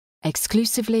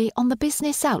exclusively on the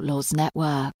Business Outlaws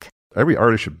Network. Every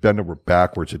artist should bend over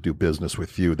backwards to do business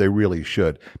with you. They really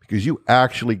should, because you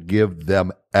actually give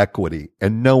them equity,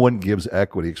 and no one gives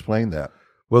equity. Explain that.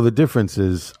 Well, the difference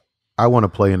is I want to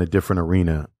play in a different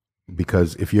arena,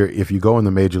 because if you go in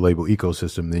the major label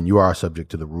ecosystem, then you are subject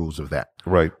to the rules of that.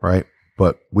 Right. Right.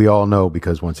 But we all know,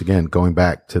 because once again, going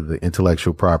back to the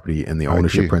intellectual property and the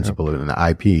ownership principle and the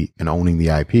IP and owning the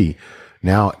IP,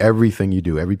 now everything you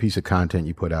do, every piece of content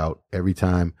you put out, every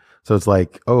time. So it's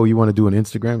like, oh, you want to do an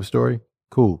Instagram story?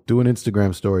 Cool. Do an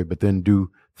Instagram story, but then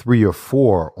do 3 or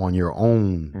 4 on your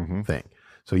own thing.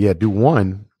 So yeah, do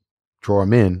one, draw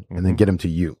them in, and then get them to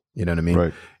you. You know what I mean?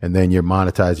 Right. And then you're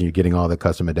monetizing, you're getting all the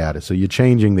customer data. So you're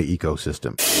changing the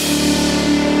ecosystem.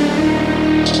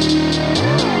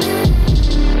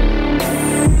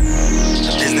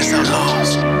 Business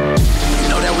Outlaws. You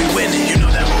know that we winning. You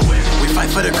know that we're winning. We fight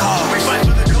for the cause. We fight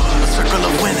for the cause. A circle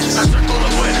of winners. A circle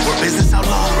of winners. We're Business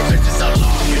Outlaws. We're Business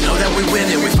Outlaws. You know that we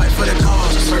winning. We fight for the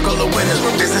cause. A circle of winners.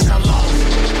 We're Business Outlaws.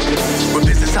 We're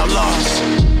Business Outlaws.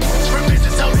 We're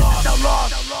Business Outlaws.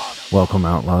 Welcome,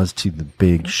 Outlaws, to the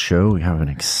big show. We have an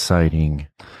exciting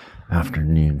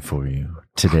afternoon for you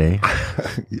today.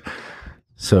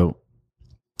 So,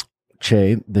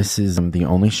 Che, this is the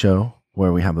only show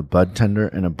where we have a bud tender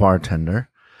and a bartender.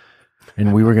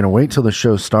 And we were going to wait till the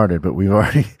show started, but we've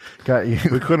already got you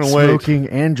We couldn't smoking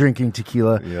and drinking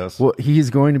tequila. Yes. Well, he's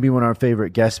going to be one of our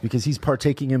favorite guests because he's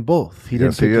partaking in both. He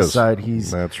didn't pick a side.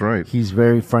 That's right. He's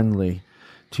very friendly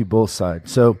to both sides.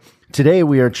 So today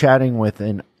we are chatting with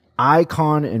an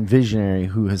icon and visionary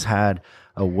who has had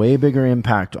a way bigger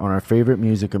impact on our favorite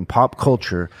music and pop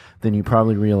culture than you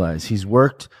probably realize. He's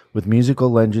worked with musical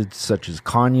legends such as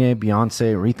Kanye,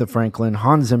 Beyonce, Aretha Franklin,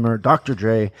 Hans Zimmer, Dr.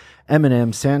 Dre,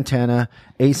 Eminem, Santana,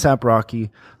 A$AP Rocky,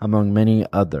 among many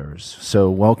others. So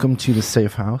welcome to the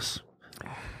Safe House.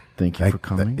 Thank you for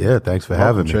coming. Yeah, thanks for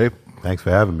having me. Thanks for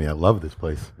having me. I love this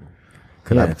place.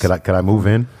 Could I move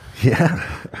in? Yeah.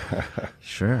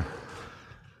 Sure.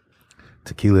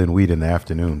 Tequila and weed in the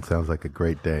afternoon sounds like a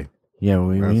great day. Yeah,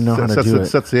 we know how to do it.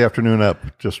 Sets the afternoon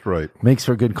up just right. Makes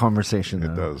for good conversation,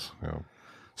 though. It does. Yeah.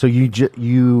 So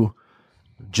you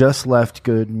just left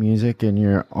Good Music and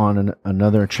you're on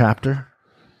another chapter?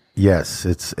 Yes,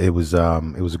 it was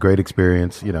a great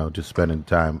experience, just spending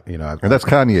time, And that's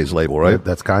Kanye's label, right?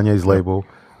 That's Kanye's label.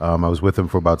 I was with him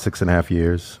for about 6.5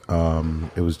 years.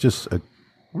 It was just a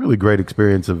really great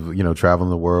experience of,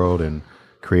 traveling the world and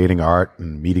creating art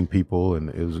and meeting people, and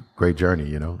it was a great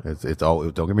journey. It's all.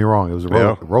 Don't get me wrong, it was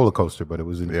a roller coaster, but it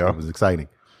was exciting.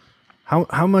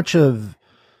 How much of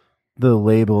the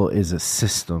label is a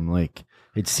system? Like,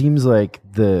 it seems like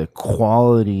the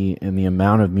quality and the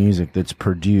amount of music that's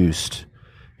produced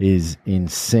is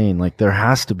insane. Like, there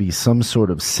has to be some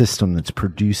sort of system that's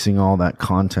producing all that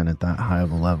content at that high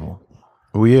of a level.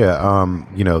 Well, yeah,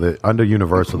 under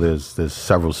Universal, there's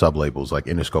several sub labels. Like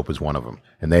Interscope is one of them,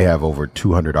 and they have over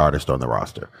 200 artists on the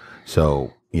roster.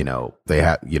 So they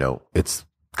have it's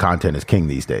content is king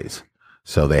these days.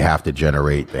 So they have to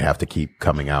generate, they have to keep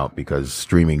coming out because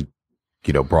streaming,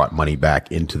 brought money back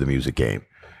into the music game,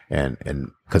 and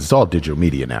because it's all digital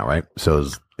media now, right?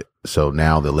 So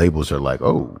now the labels are like,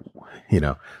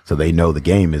 so they know the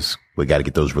game is, we got to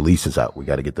get those releases out, we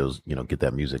got to get those, get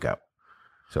that music out.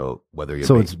 So whether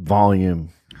it's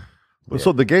volume. Well,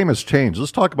 so the game has changed.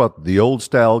 Let's talk about the old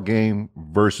style game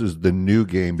versus the new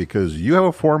game, because you have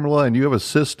a formula and you have a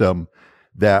system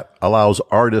that allows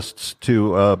artists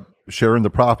to share in the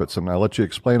profits. And I'll let you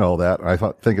explain all that. I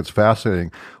think it's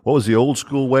fascinating. What was the old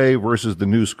school way versus the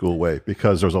new school way?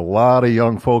 Because there's a lot of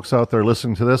young folks out there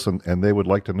listening to this, and they would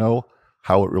like to know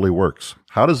how it really works.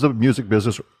 How does the music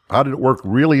business, how did it work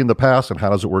really in the past, and how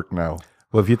does it work now?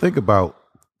 Well, if you think about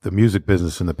the music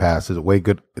business in the past, is a way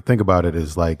good. Think about it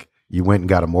as like you went and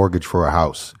got a mortgage for a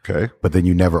house, okay, but then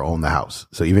you never own the house.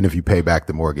 So even if you pay back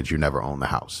the mortgage, you never own the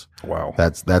house. Wow,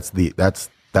 that's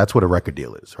what a record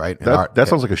deal is, right? That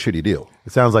sounds like a shitty deal.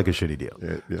 It sounds like a shitty deal.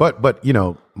 Yeah. But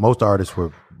most artists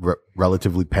were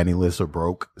relatively penniless or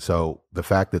broke. So the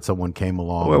fact that someone came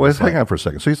along, hang on for a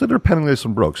second. So you said they're penniless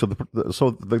and broke. So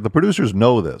the producers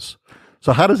know this.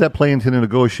 So how does that play into the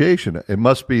negotiation? It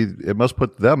must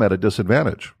put them at a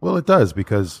disadvantage. Well, it does,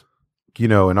 because,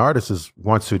 an artist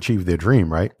wants to achieve their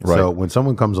dream, right? So when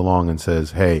someone comes along and says,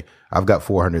 hey, I've got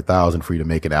 $400,000 for you to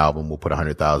make an album, we'll put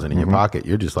 $100,000 in your pocket.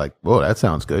 You're just like, whoa, that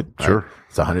sounds good. Sure. Right?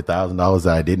 It's $100,000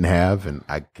 that I didn't have, and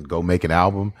I can go make an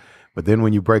album. But then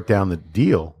when you break down the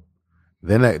deal,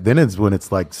 then it's when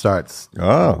it's like starts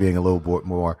being a little bit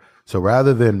more. So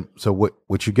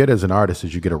what you get as an artist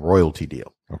is you get a royalty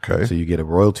deal. Okay. So you get a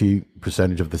royalty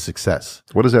percentage of the success.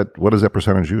 What is that? What is that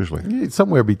percentage usually? It's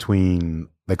somewhere between,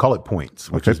 they call it points,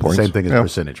 which Okay, is points. the same thing as Yeah.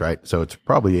 percentage, right? So it's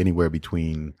probably anywhere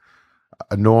between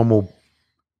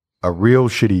a real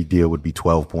shitty deal would be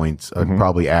 12 points.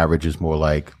 Probably average is more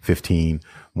like 15,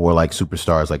 more like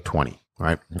superstars like 20,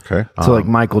 right? Okay. So like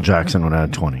Michael Jackson would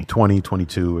add 20. 20,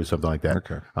 22 or something like that.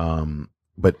 Okay.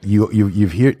 But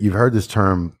you've heard this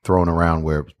term thrown around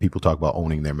where people talk about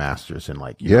owning their masters, and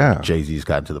like Jay-Z's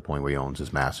gotten to the point where he owns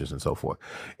his masters and so forth.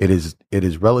 It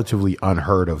is relatively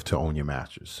unheard of to own your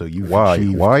masters. So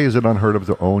Why is it unheard of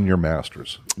to own your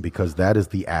masters? Because that is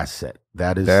the asset.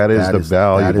 That is the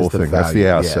valuable thing. That's the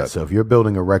asset. Yeah. So if you're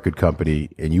building a record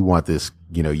company and you want this,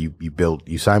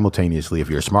 you simultaneously, if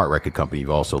you're a smart record company,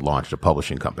 you've also launched a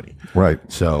publishing company. Right.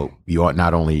 So you ought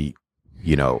not only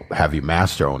have your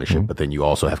master ownership, but then you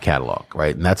also have catalog,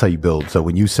 right? And that's how you build. So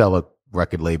when you sell a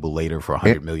record label later for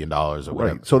 $100 million or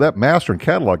whatever. Right. So that master and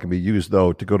catalog can be used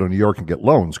though to go to New York and get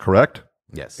loans, correct?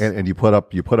 Yes. And you put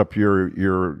up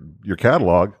your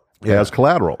catalog as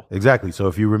collateral. Exactly. So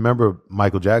if you remember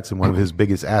Michael Jackson, one of his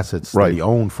biggest assets that he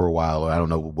owned for a while, I don't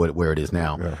know where it is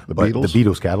now, The but Beatles? the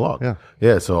Beatles catalog. Yeah.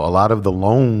 Yeah. So a lot of the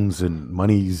loans and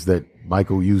monies that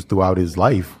Michael used throughout his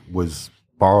life was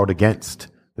borrowed against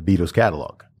the Beatles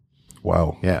catalog.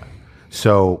 Wow. Yeah.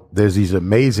 So there's these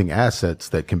amazing assets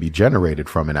that can be generated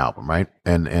from an album, right?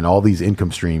 And all these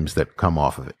income streams that come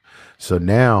off of it. So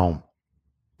now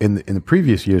in the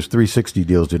previous years, 360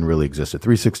 deals didn't really exist. A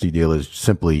 360 deal is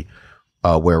simply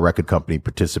where a record company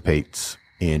participates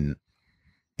in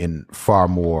far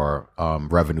more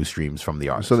revenue streams from the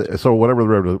artist. So whatever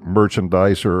the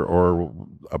merchandise or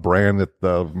a brand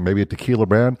that maybe a tequila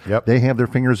brand, they have their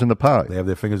fingers in the pie. They have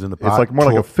their fingers in the pie. It's like more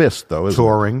like a fist, though, isn't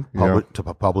touring, it? to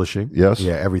publishing. Yes.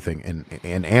 Yeah, everything.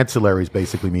 And ancillaries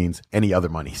basically means any other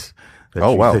monies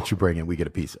that you bring in, we get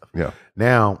a piece of. Yeah.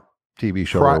 Now, TV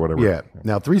show or whatever. Yeah.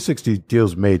 Now, 360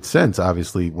 deals made sense,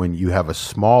 obviously, when you have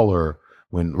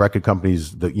when record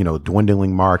companies,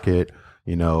 dwindling market,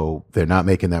 they're not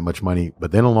making that much money.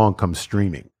 But then along comes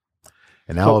streaming.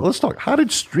 And now let's talk. How did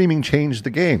streaming change the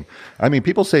game? I mean,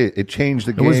 people say it changed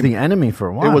the game. It was the enemy for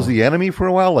a while. It was the enemy for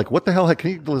a while. Like, what the hell?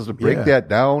 Can you break that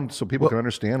down so people can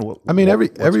understand what's going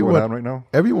on right now?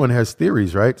 Everyone has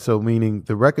theories, right? So meaning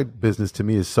the record business to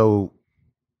me is so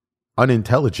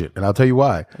unintelligent. And I'll tell you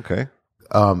why. Okay.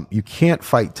 You can't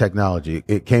fight technology.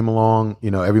 It came along,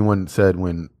 everyone said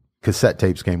when cassette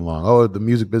tapes came along, oh, the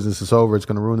music business is over, it's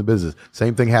going to ruin the business.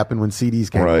 Same thing happened when CDs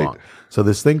came along. So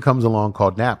this thing comes along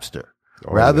called Napster.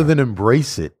 Rather than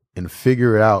embrace it and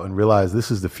figure it out and realize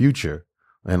this is the future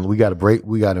and we got to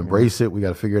embrace it, we got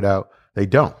to figure it out, they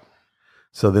don't.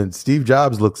 So then Steve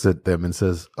Jobs looks at them and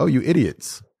says, oh, you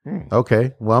idiots.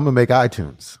 Okay, well, I'm going to make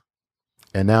iTunes.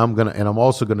 And now I'm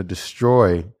also going to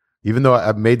destroy, even though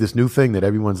I've made this new thing that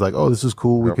everyone's like, oh, this is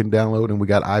cool. We can download, and we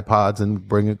got iPods and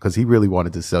bring it, because he really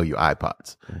wanted to sell you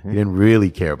iPods. He didn't really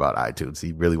care about iTunes.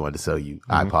 He really wanted to sell you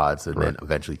iPods and then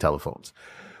eventually telephones.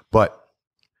 But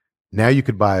now you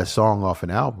could buy a song off an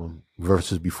album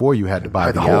versus before you had to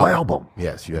buy the whole album.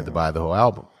 Yes, you had to buy the whole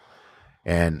album.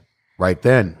 And right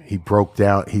then he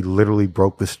literally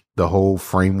broke the whole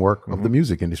framework of the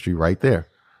music industry right there.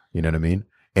 You know what I mean?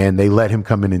 And they let him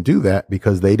come in and do that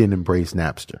because they didn't embrace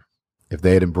Napster. If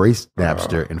they had embraced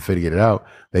Napster and figured it out,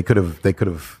 they could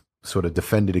have sort of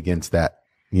defended against that,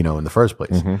 in the first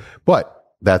place. But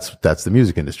that's the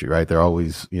music industry, right? They're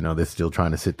always, they're still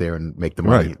trying to sit there and make the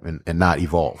money and not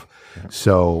evolve.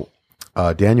 So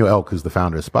Daniel Elk, who's the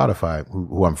founder of Spotify,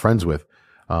 who I'm friends with,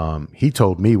 he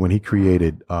told me when he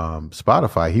created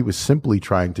Spotify, he was simply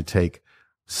trying to take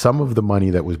some of the money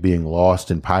that was being lost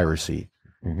in piracy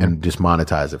and just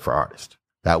monetize it for artists.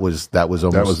 That was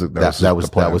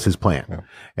his plan. Yeah.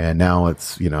 And now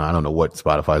it's, I don't know what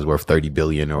Spotify is worth, 30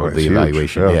 billion or the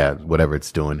evaluation. Yeah, whatever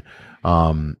it's doing.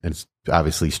 And it's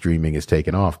obviously streaming is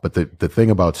taken off. But the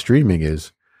thing about streaming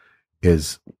is,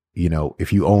 if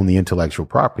you own the intellectual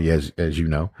property, as you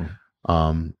know,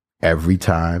 every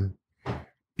time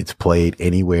it's played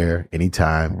anywhere,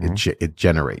 anytime, it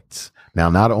generates.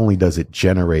 Now, not only does it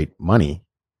generate money,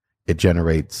 it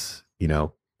generates,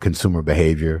 consumer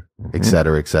behavior, et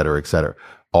cetera, et cetera, et cetera.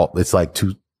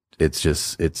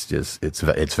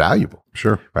 It's valuable.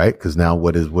 Sure. Right. Cause now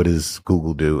what does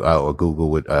Google do? Or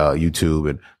Google with, YouTube,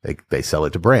 and they sell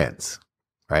it to brands.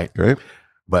 Right. Great.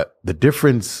 But the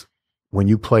difference when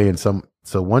you play in so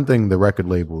one thing the record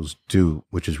labels do,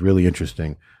 which is really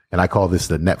interesting, and I call this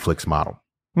the Netflix model.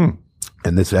 And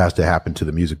this has to happen to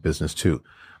the music business too.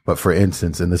 But for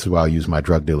instance, and this is why I use my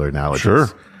drug dealer analogy. Sure.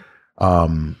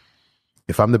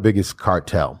 If I'm the biggest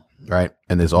cartel right?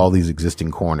 And there's all these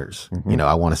existing corners. You know,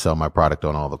 I want to sell my product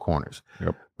on all the corners.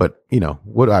 Yep. But, you know,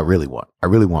 what do I really want? I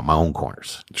really want my own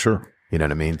corners. Sure. You know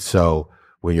what I mean? So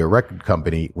when you're a record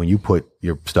company, when you put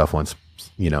your stuff on,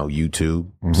 you know,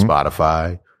 YouTube,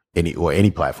 Spotify,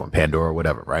 any platform, Pandora,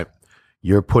 whatever, right?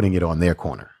 You're putting it on their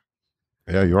corner.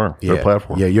 Yeah, you are. Their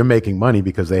platform. Yeah, you're making money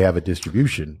because they have a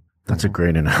distribution. That's a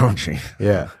great analogy.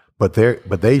 Yeah. But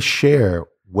they share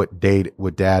what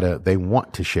data they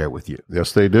want to share with you.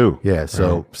 Yes, they do. Yeah.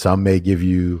 So some may give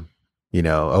you, you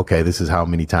know, okay, this is how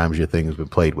many times your thing has been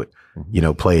played with, you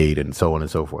know, played and so on and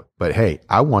so forth. But hey,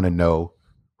 I want to know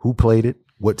who played it,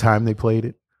 what time they played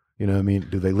it. You know what I mean?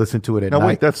 Do they listen to it at night?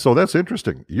 Wait, that's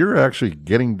interesting. You're actually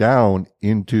getting down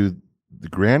into the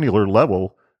granular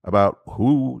level about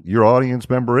who your audience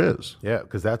member is. Yeah,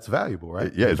 because that's valuable,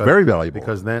 right? Yeah, it's very valuable.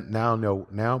 Because then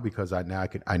because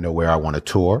I know where I want to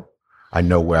tour. I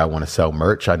know where I want to sell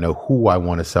merch. I know who I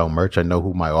want to sell merch. I know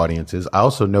who my audience is. I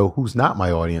also know who's not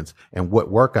my audience and what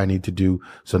work I need to do.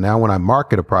 So now when I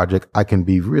market a project, I can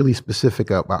be really specific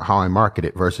about how I market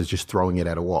it versus just throwing it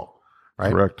at a wall.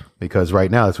 Right? Correct. Because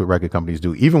right now that's what record companies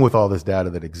do, even with all this data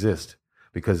that exists,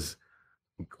 because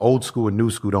old school and new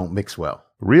school don't mix well.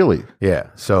 Really? Yeah.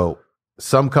 So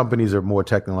some companies are more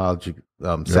technologically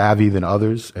savvy than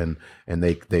others, and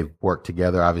they work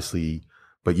together, obviously.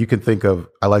 But you can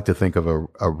I like to think of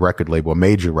a record label, a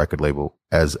major record label,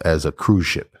 as a cruise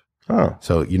ship. Oh.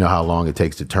 So you know how long it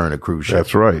takes to turn a cruise ship.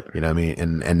 That's right. You know what I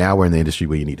mean? And now we're in the industry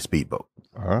where you need a speedboat.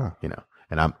 Ah. You know,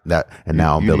 now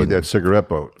I'm building need that cigarette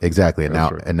boat. Exactly. And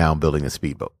That's right. now I'm building a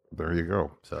speedboat. There you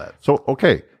go. So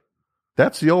okay.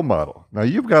 That's the old model. Now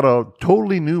you've got a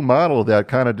totally new model that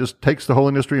kind of just takes the whole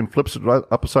industry and flips it right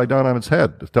upside down on its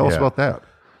head. Tell us about that.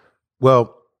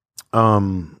 Well,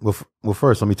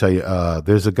 first let me tell you,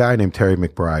 there's a guy named Terry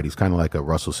McBride. He's kind of like a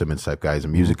Russell Simmons type guy. He's a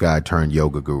music guy turned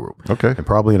yoga guru. Okay. And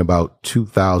probably in about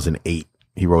 2008,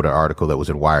 he wrote an article that was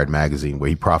in Wired magazine where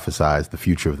he prophesized the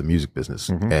future of the music business.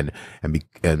 And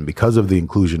because of the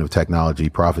inclusion of technology, he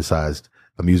prophesized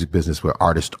a music business where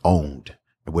artists owned,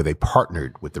 where they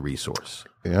partnered with the resource.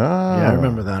 Yeah, I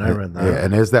remember that. I read that. Yeah,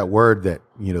 and there's that word that,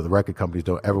 you know, the record companies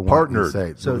don't ever want to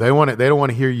say. So they don't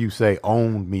want to hear you say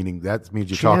own, meaning that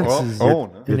means you're talking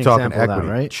own. You're talking equity.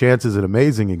 That, right? Chance is an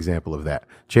amazing example of that.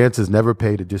 Chance has never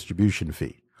paid a distribution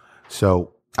fee.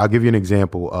 So I'll give you an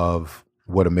example of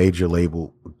what a major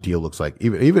label deal looks like.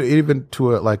 Even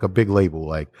to a big label,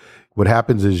 like what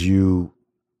happens is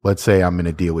let's say I'm in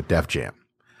a deal with Def Jam.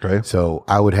 Okay. So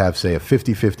I would have, say, a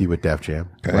 50-50 with Def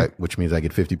Jam, right? Which means I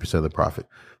get 50% of the profit.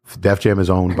 Def Jam is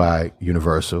owned by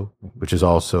Universal, which is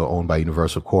also owned by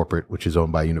Universal Corporate, which is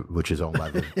owned by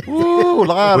Ooh, a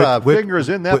lot of fingers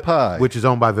in that pie. which is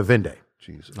owned by Vivendi.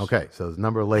 Jesus. Okay, so there's a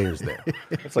number of layers there.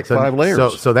 It's like 5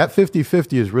 layers. So that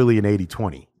 50-50 is really an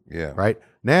 80-20. Yeah. Right?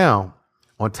 Now,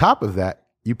 on top of that,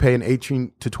 you pay an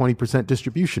 18 to 20%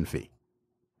 distribution fee.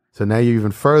 So now you're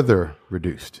even further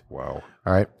reduced. Wow.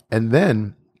 All right. And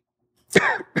then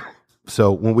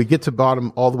so when we get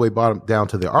to all the way down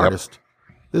to the artist,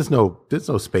 there's no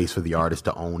space for the artist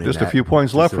to own. Just a few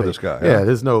points left for this guy. Yeah,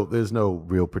 there's no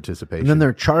real participation. And then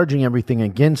they're charging everything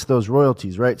against those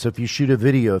royalties, right? So if you shoot a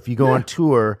video, if you go on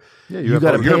tour, you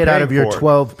got to pay it out of your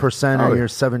 12% or your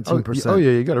 17%. Oh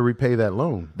yeah, you got to repay that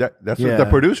loan. That's what the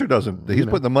producer doesn't. He's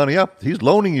putting the money up. He's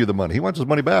loaning you the money. He wants his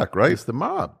money back, right? It's the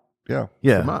mob. Yeah.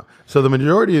 Yeah. The mob. So the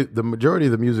majority of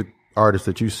the music artists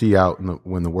that you see out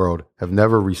in the world have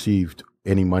never received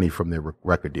any money from their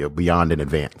record deal beyond an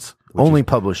advance. Only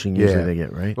publishing usually they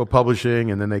get, right? Well,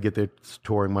 publishing, and then they get their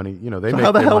touring money. You know, they So make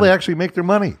how the their hell money. they actually make their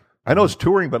money? I know it's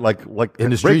touring, but like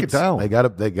In the break streets, it down.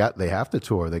 they have to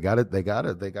tour. They got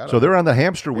it. So they're on the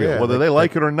hamster wheel, Yeah, whether they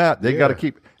like it or not. They got to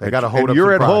keep. They gotta hold and up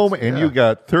you're some at home, products. and Yeah. you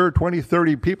got 20,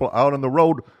 30 people out on the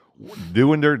road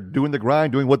doing the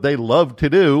grind, doing what they love to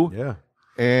do. Yeah.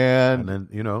 And then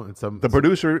the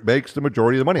producer makes the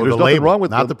majority of the money. Well, There's the nothing label, wrong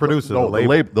with not the producer. No, the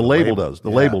label. The label does. The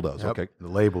Yeah, label does. yep, Okay. The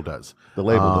label does. The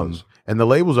label does. And the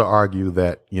labels will argue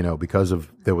that, because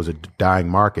there was a dying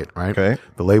market, right? Okay.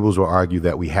 The labels will argue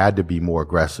that we had to be more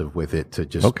aggressive with it to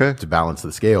just to balance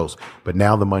the scales. But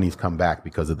now the money's come back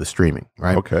because of the streaming,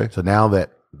 right? Okay. So now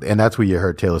and that's where you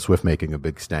heard Taylor Swift making a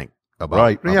big stank about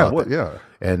Right. Yeah. about that. Yeah.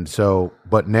 And so,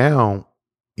 but now,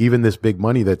 even this big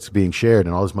money that's being shared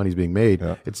and all this money's being made,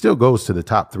 it still goes to the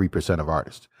top 3% of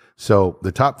artists. So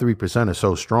the top 3% are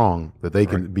so strong that they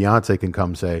can, Beyonce can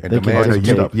come say, And demand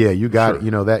stuff. yeah, you got it.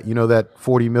 Sure. That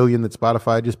 40 million that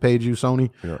Spotify just paid you, Sony.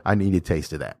 Yeah. I need a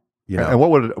taste of that. And what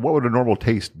would a normal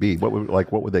taste be? What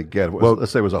would they get? Well,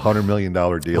 let's say it was $100 million deal.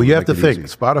 Well, you have to think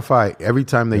easy. Spotify, every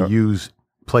time they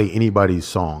play anybody's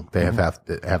song, they have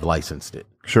to have licensed it.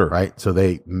 Sure. Right. So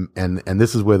and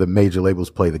this is where the major labels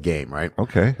play the game, right?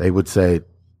 Okay. They would say,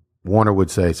 Warner would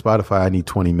say, Spotify, I need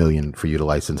 20 million for you to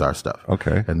license our stuff.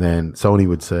 Okay. And then Sony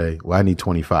would say, well, I need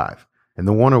 25. And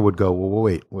then Warner would go, well,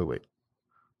 wait.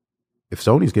 If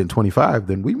Sony's getting 25,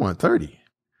 then we want 30.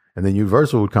 And then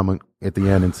Universal would come at the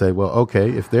end and say, well, okay,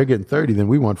 if they're getting 30, then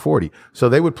we want 40. So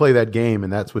they would play that game,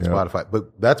 and that's what Spotify,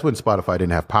 but that's when Spotify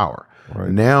didn't have power. Right.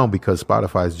 Now, because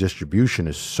Spotify's distribution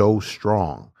is so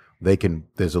strong,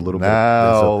 there's a little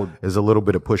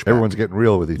bit of pushback. Everyone's getting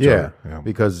real with each other. Yeah.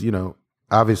 Because,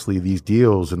 obviously these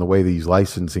deals and the way these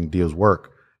licensing deals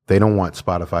work, they don't want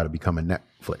Spotify to become a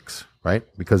Netflix, right?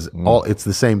 Because it's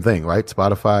the same thing, right?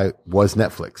 Spotify was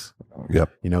Netflix. Yep.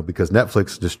 Because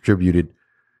Netflix distributed,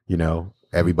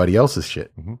 everybody else's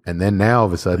shit. And then now all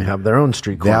of a sudden They have their own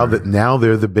street corner. now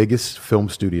they're the biggest film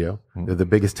studio. They're the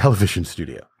biggest television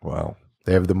studio. Wow.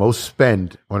 They have the most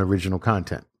spend on original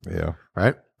content. Yeah.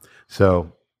 Right?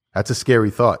 So that's a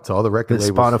scary thought. So all the record that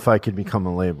labels. Spotify could become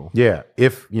a label. Yeah.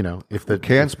 If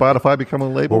Can Spotify become a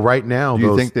label? well, right now, Do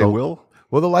you think they will?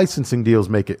 Well, the licensing deals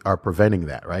are preventing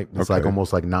that, right? It's like Okay.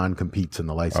 almost like non-competes in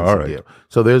the licensing All right. deal.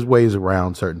 So there's ways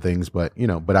around certain things, but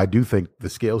I do think the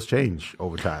scales change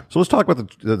over time. So let's talk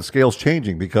about the scales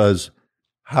changing, because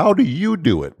how do you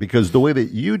do it? Because the way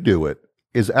that you do it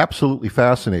is absolutely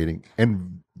fascinating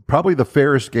and probably the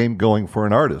fairest game going for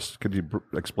an artist. Could you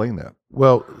explain that?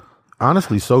 Well,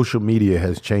 honestly, social media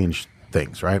has changed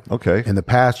things, right? Okay. In the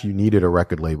past, you needed a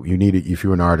record label. If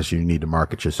you're an artist, you need to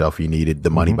market yourself. You needed the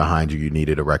money behind you. You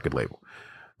needed a record label.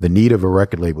 The need of a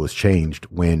record label has changed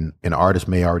when an artist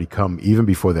may already come, even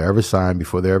before they're ever signed,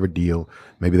 before they ever deal.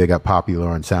 Maybe they got popular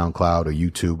on SoundCloud or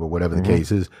YouTube or whatever the case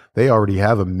is. They already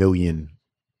have 1 million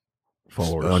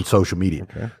Followers on social media.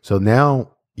 Okay. So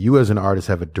now you as an artist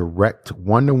have a direct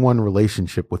one-to-one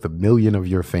relationship with 1 million of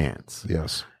your fans.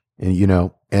 Yes.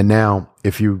 And and now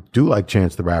if you do like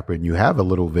Chance the Rapper and you have a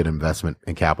little bit of investment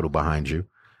and capital behind you,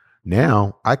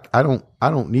 now I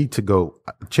don't need to go.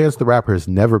 Chance the Rapper has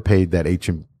never paid that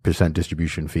 8%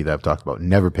 distribution fee that I've talked about.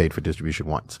 Never paid for distribution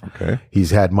once. Okay. He's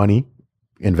had money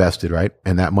invested, right?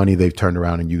 And that money they've turned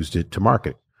around and used it to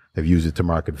market. They've used it to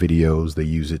market videos. They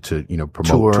use it to,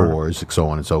 promote tours, and so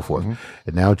on and so forth.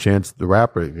 And now Chance the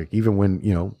Rapper, even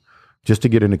when, just to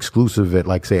get an exclusive at,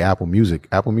 like, say, Apple Music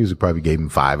probably gave him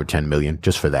 5 or 10 million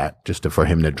just for that, for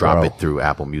him to drop it through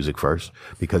Apple Music first,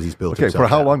 because he's built himself For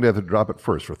how out. long do they have to drop it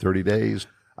first? For 30 days?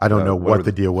 I don't know what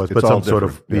the deal was, but it's all some sort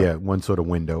of, different. one sort of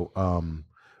window.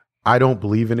 I don't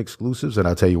believe in exclusives, and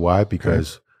I'll tell you why,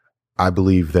 because I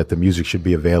believe that the music should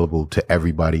be available to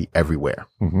everybody everywhere.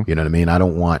 You know what I mean? I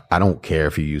don't care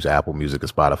if you use Apple Music or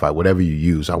Spotify, whatever you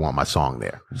use, I want my song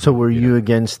there. So were you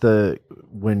against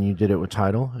when you did it with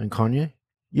Tidal and Kanye?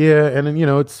 Yeah. And then,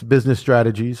 it's business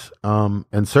strategies.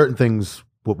 And certain things,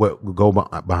 what go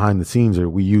behind the scenes are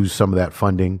we use some of that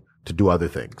funding to do other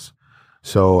things.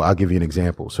 So I'll give you an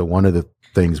example. So one of the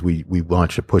things we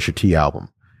launched a Pusha T album,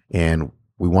 and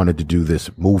we wanted to do this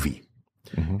movie.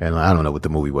 And I don't know what the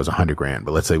movie was, $100,000,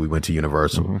 but let's say we went to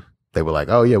Universal. They were like,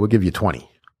 oh yeah, we'll give you 20.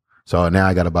 So now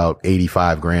I got about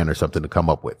 $85,000 or something to come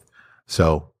up with.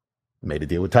 So made a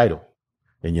deal with Tidal.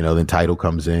 And, then Tidal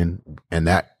comes in, and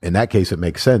in that case, it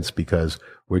makes sense because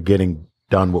we're getting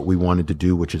done what we wanted to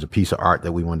do, which is a piece of art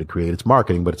that we wanted to create. It's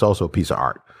marketing, but it's also a piece of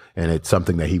art, and it's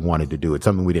something that he wanted to do. It's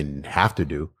something we didn't have to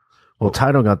do. Well,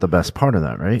 Tidal got the best part of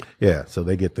that, right? Yeah, so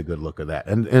they get the good look of that.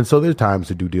 And so there's times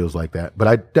to do deals like that. But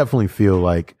I definitely feel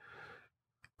like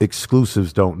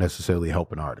exclusives don't necessarily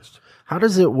help an artist. How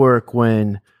does it work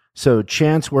so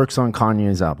Chance works on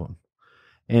Kanye's album,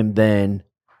 and then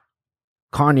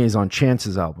Kanye's on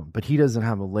Chance's album, but he doesn't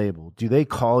have a label? Do they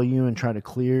call you and try to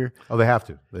clear? Oh, they have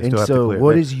to. They And still have to so clear.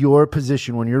 what is your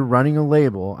position when you're running a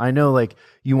label? I know, like,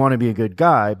 you want to be a good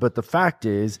guy, but the fact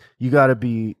is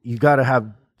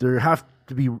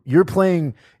you're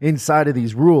playing inside of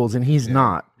these rules, and he's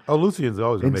not. Oh, Lucian's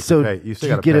always going And to make so you pay. You still do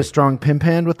you got to get pay. a strong pimp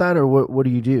hand with that, or what do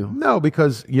you do? No,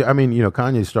 because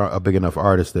Kanye's a big enough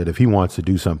artist that if he wants to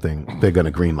do something, they're going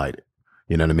to greenlight it.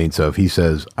 You know what I mean? So if he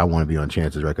says, I want to be on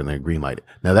Chance's record, then greenlight it.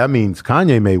 Now that means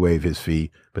Kanye may waive his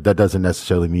fee, but that doesn't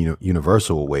necessarily mean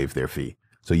Universal will waive their fee.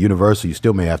 So Universal, you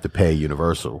still may have to pay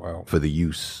Universal for the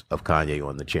use of Kanye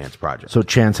on the Chance project. So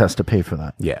Chance has to pay for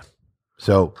that. Yeah.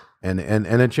 So and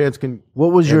then Chance can.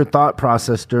 What was your thought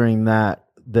process during that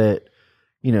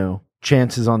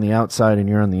Chance is on the outside and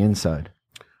you're on the inside?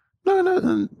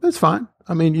 No, that's fine.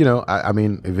 I mean,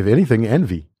 if anything,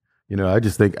 envy.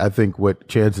 I think what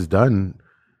Chance has done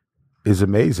is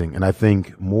amazing, and I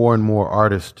think more and more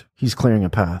artists He's clearing a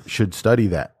path. should study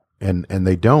that, and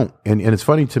they don't. And it's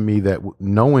funny to me that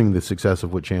knowing the success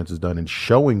of what Chance has done and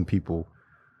showing people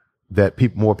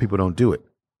that more people don't do it.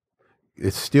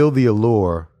 It's still the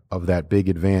allure of that big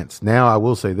advance. Now, I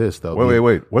will say this though.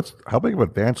 Wait. How big of an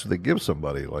advance do they give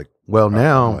somebody? Like,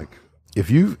 if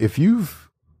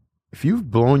you've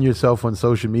blown yourself on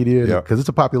social media, because it's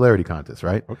a popularity contest,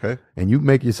 right? Okay. And you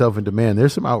make yourself in demand,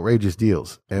 there's some outrageous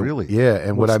deals. And, really? Yeah.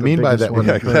 And what I mean by that,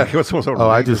 exactly. What's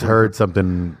I just heard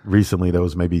something recently that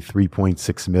was maybe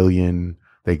 3.6 million.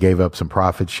 They gave up some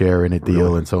profit share in a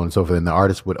deal and so on and so forth. And the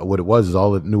artist, what it was is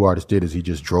all the new artist did is he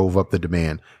just drove up the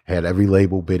demand, had every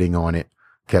label bidding on it,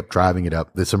 kept driving it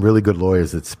up. There's some really good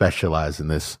lawyers that specialize in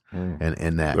this and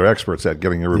in that. They're experts at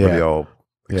getting everybody all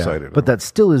excited. But that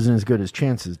still isn't as good as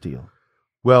Chance's deal.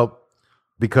 Well,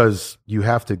 because you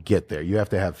have to get there. You have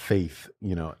to have faith,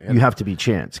 you know. And you have to be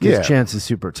Chance because Chance is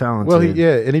super talented. Well,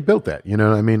 and he built that. You know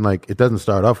what I mean? Like, it doesn't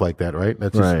start off like that, right?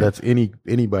 That's just, that's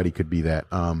anybody could be that.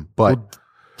 But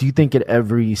do you think at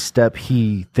every step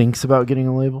he thinks about getting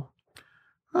a label?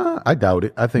 I doubt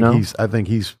it. I think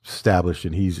he's established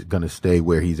and he's going to stay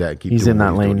where he's at. He's in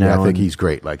that lane now. I think he's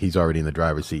great. Like, he's already in the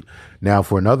driver's seat. Now,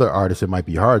 for another artist, it might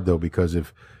be hard though, because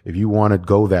if you want to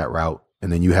go that route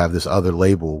and then you have this other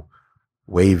label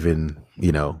waving,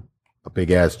 you know, a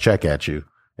big ass check at you,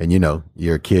 and you know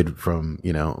you're a kid from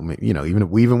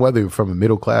even whether you're from a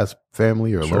middle class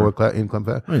family or a lower class income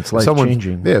family, I mean, it's life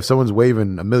changing. Yeah, if someone's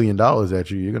waving $1 million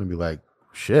at you, you're going to be like,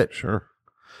 shit, sure.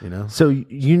 You know. So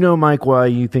Mike, why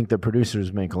you think the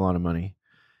producers make a lot of money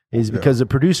is because the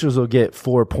producers will get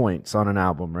 4 points on an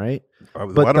album, right?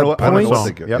 But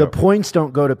the points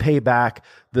don't go to pay back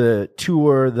the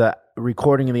tour, the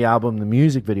recording of the album, the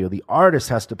music video. The artist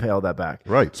has to pay all that back.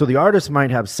 Right. So the artist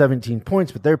might have 17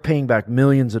 points, but they're paying back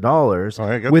millions of dollars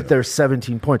with their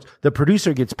 17 points. The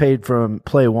producer gets paid from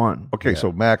play one. Okay,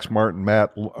 so Max Martin,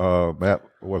 Matt,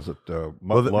 was it?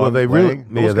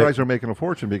 Those guys are making a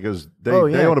fortune because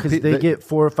they get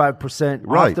 4 or 5%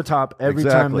 off the top every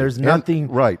time. There's nothing.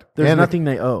 There's nothing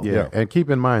they owe. Yeah, and keep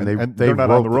in mind they're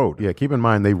not on the road. Keep in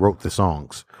mind they wrote the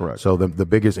songs. Correct. So the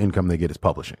biggest income they get is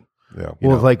publishing. Yeah.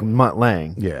 Like Mutt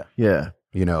Lange. Yeah.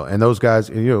 You know, and those guys,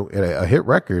 a hit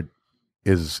record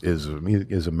is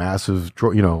a massive,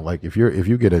 like if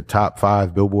you get a top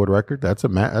 5 Billboard record, that's a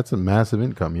massive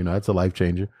income. You know, that's a life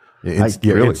changer.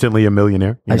 You're instantly a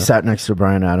millionaire. I sat next to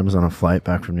Bryan Adams on a flight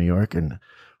back from New York, and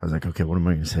I was like, okay, what am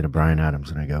I going to say to Bryan Adams?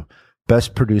 And I go,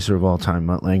 best producer of all time,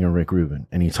 Mutt Lange or Rick Rubin.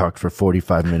 And he talked for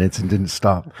 45 minutes and didn't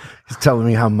stop. He's telling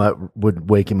me how Mutt would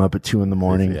wake him up at 2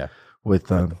 a.m.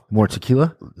 with more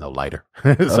tequila. No, lighter.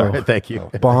 Sorry, thank you.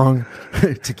 Bong,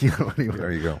 tequila. Anyway.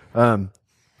 There you go.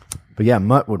 But yeah,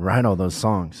 Mutt would write all those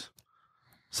songs.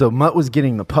 So Mutt was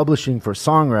getting the publishing for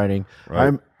songwriting.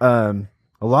 Right.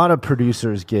 A lot of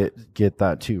producers get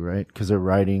that too, right? Because they're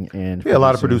writing and a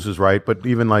lot of producers write. But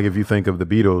even like if you think of the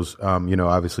Beatles,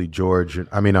 obviously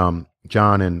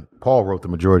John and Paul wrote the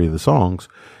majority of the songs.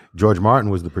 George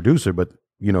Martin was the producer, but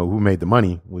who made the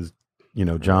money was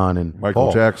John and Michael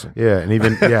Paul. Jackson. Yeah, and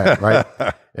even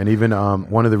right, and even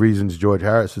one of the reasons George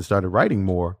Harrison started writing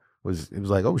more was it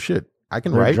was like, oh shit, I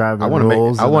can write. I want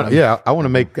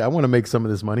to make some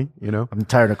of this money. I'm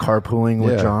tired of carpooling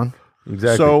with John.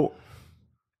 Exactly. So,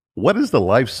 what is the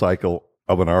life cycle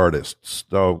of an artist?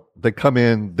 So they come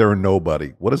in, they're a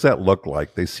nobody. What does that look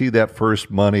like? They see that first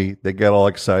money, they get all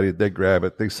excited, they grab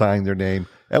it, they sign their name.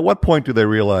 At what point do they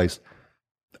realize,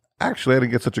 actually, I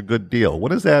didn't get such a good deal?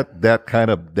 When is that kind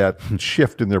of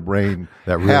shift in their brain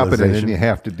happen, and then you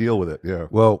have to deal with it? Yeah.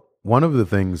 Well, one of the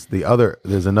things,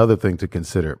 there's another thing to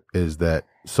consider is that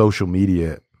social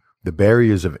media, the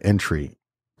barriers of entry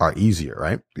are easier,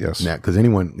 right? Yes. Because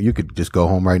you could just go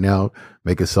home right now,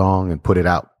 make a song and put it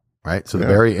out, right? So the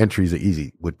barrier entries are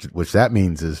easy, which that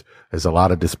means is there's a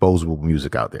lot of disposable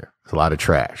music out there. There's a lot of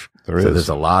trash. There's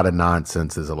a lot of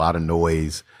nonsense. There's a lot of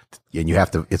noise. And you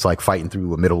have to, it's like fighting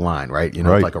through a middle line, right? It's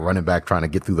like a running back trying to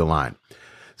get through the line.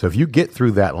 So if you get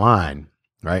through that line,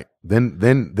 right, then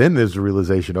there's the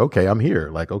realization, okay, I'm here.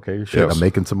 Like, okay, shit, I'm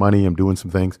making some money. I'm doing some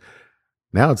things.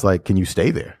 Now it's like, can you stay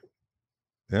there?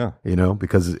 Yeah.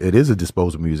 Because it is a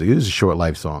disposable music. It is a short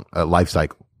life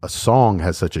cycle. A song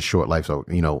has such a short life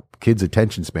cycle. Kids'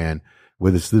 attention span,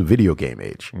 whether it's the video game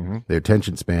age, their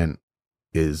attention span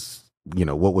is,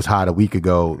 what was hot a week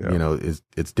ago,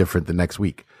 it's different the next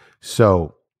week.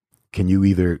 So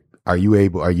are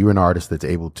you an artist that's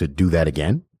able to do that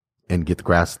again and get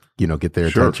get their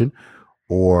attention,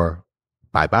 or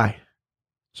bye-bye?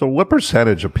 So what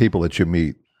percentage of people that you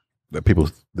meet, that people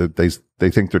that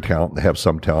they think they're talented, they have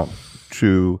some talent,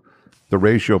 to the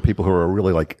ratio of people who are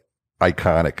really like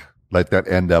iconic, like that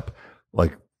end up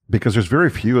like, because there's very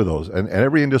few of those, and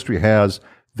every industry has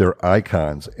they're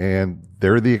icons, and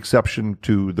they're the exception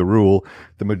to the rule.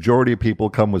 The majority of people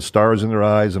come with stars in their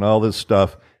eyes and all this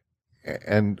stuff.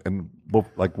 And well,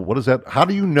 like, what is that? How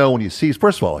do you know when you see?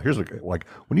 First of all, here's like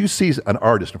when you see an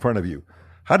artist in front of you,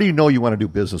 how do you know you want to do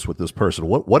business with this person?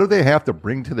 What do they have to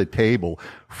bring to the table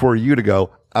for you to go,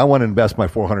 I want to invest my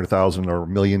 $400,000 or $1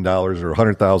 million or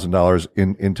 $100,000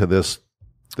 into this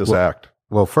act?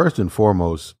 Well, first and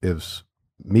foremost, if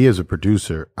me as a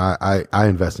producer, I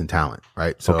invest in talent,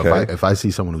 right? So if I see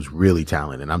someone who's really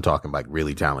talented, and I'm talking like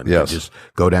really talented, yes. just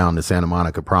go down the Santa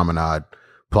Monica Promenade,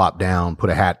 plop down, put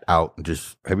a hat out, and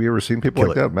just. Have you ever seen people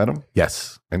like that? Met them?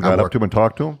 Yes. And got up to him and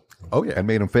talked to him? Oh yeah. And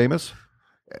made him famous?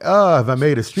 Have I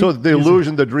made a street? So the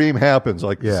illusion, the dream happens.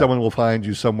 Like someone will find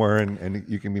you somewhere, and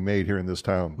you can be made here in this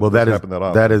town. Well, that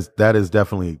is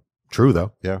definitely true,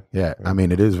 though. Yeah. I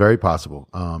mean, it is very possible.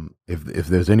 If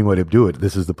there's any way to do it,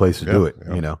 this is the place to do it.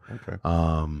 You know. Okay.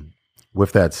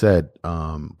 With that said,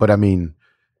 but I mean,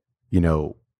 you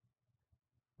know,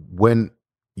 when.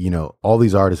 You know, all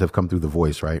these artists have come through The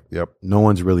Voice, right? Yep. No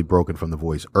one's really broken from The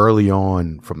Voice. Early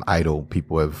on from Idol,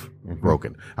 people have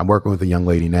broken. I'm working with a young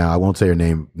lady now. I won't say her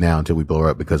name now until we blow her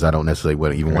up because I don't necessarily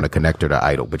want to connect her to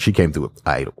Idol, but she came through with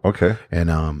Idol. Okay.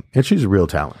 And she's a real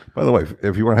talent. By the way,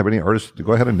 if you want to have any artists,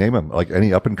 go ahead and name them, like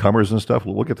any up and comers and stuff.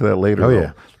 We'll get to that later. Oh,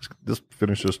 yeah. Let's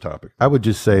finish this topic. I would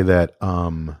just say that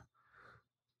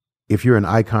if you're an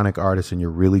iconic artist and you're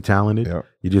really talented,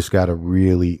 you just got to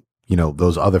really, you know,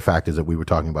 those other factors that we were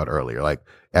talking about earlier. Like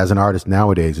as an artist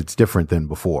nowadays, it's different than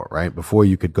before, right? Before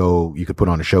you could put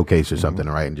on a showcase or something,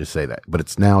 right, and just say that. But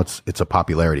it's a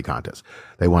popularity contest.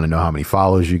 They want to know how many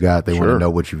followers you got. They want to know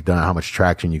what you've done, how much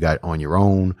traction you got on your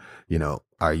own. You know,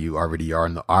 are you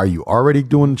already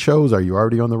doing shows? Are you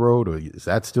already on the road, or does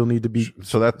that still need to be?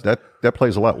 So that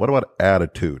plays a lot. What about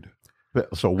attitude?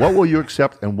 So what will you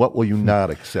accept and what will you not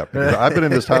accept? Because I've been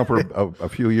in this town for a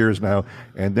few years now,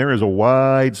 and there is a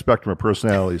wide spectrum of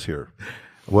personalities here.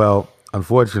 Well,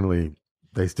 unfortunately,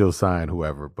 they still sign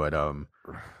whoever, but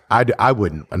I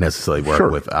wouldn't necessarily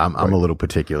work with. I'm a little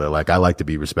particular. Like I like to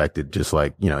be respected, just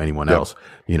like anyone else.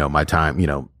 You know, my time. You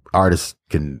know, artists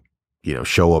can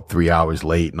show up 3 hours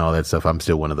late and all that stuff. I'm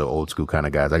still one of the old school kind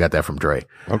of guys. I got that from Dre.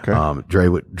 Okay. Dre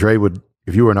would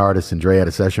if you were an artist and Dre had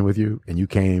a session with you and you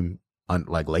came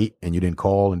like late and you didn't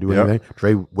call and do anything,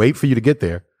 Dre wait for you to get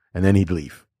there and then he'd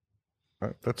leave.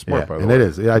 That's smart, by the way. And it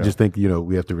is. I just think,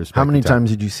 we have to respect. How many times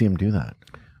did you see him do that?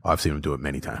 Oh, I've seen him do it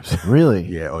many times. Really?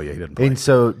 Yeah. Oh yeah. He doesn't play. And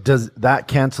so does that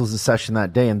cancels the session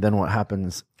that day, and then what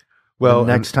happens? Well,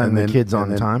 next time the kid's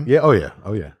on time. Yeah. Oh yeah.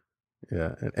 Oh yeah.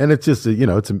 Yeah. And it's just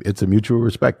it's a mutual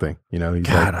respect thing.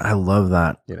 God, I love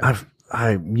that.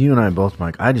 You and I both,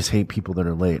 Mike. I just hate people that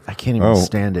are late. I can't even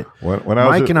stand it. When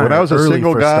I was a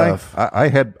single guy, I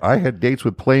had dates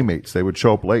with playmates. They would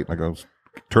show up late, and I go,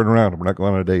 turn around. We're not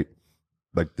going on a date.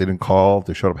 Like they didn't call.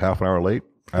 They showed up half an hour late.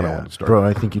 I don't want to start. Bro,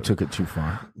 I think you took it too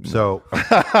far. So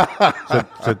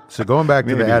going back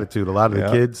to the attitude, a lot of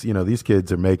the kids, these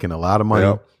kids are making a lot of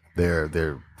money.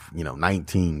 They're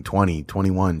 19, 20,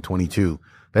 21, 22.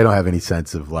 They don't have any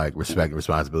sense of like respect and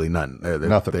responsibility. Nothing.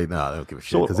 Nothing. They don't give a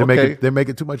shit because they're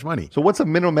making too much money. So what's a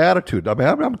minimum attitude? I mean,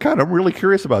 I'm kind of really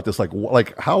curious about this.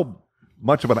 Like how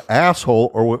much of an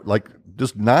asshole or like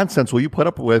just nonsense will you put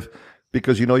up with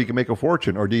because you can make a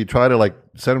fortune, or do you try to like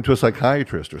send them to a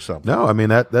psychiatrist or something? No, I mean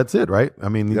that's it, right? I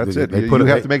mean that's it. You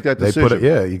have to make that decision.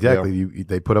 Exactly. Yeah.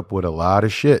 They put up with a lot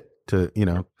of shit to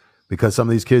because some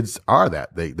of these kids are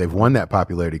that they've won that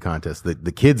popularity contest.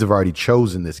 The kids have already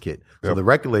chosen this kid, so the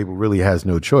record label really has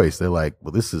no choice. They're like,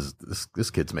 well,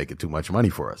 this kid's making too much money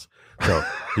for us. So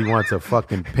he wants a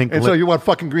fucking pink. And so you want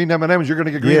fucking green M&Ms? You're going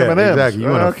to get green M&Ms. Exactly. You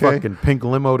want a fucking pink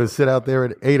limo to sit out there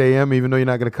at 8 a.m. even though you're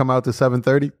not going to come out to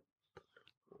 7:30.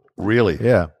 Really?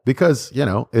 Yeah, because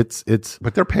it's.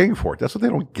 But they're paying for it. That's what they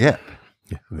don't get.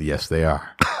 Yes, they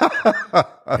are.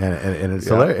 and it's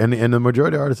hilarious. And the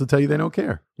majority of artists will tell you they don't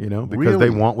care, because they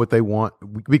want what they want.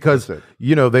 Because,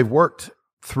 they've worked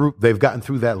through, they've gotten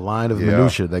through that line of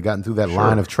minutia. They've gotten through that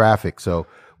line of traffic. So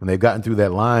when they've gotten through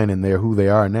that line and they're who they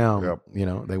are now,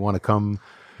 they want to come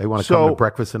to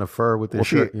breakfast in a fur with their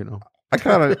shirt, I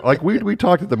kind of like we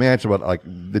talked at the mansion about like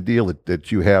the deal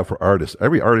that you have for artists.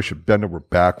 Every artist should bend over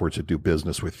backwards to do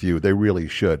business with you. They really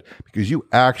should, because you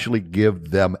actually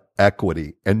give them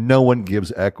equity, and no one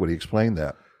gives equity. Explain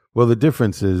that. Well, the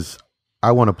difference is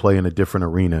I want to play in a different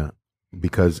arena,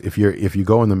 because if you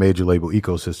go in the major label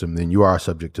ecosystem, then you are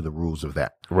subject to the rules of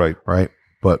that. Right.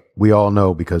 But we all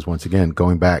know, because once again,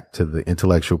 going back to the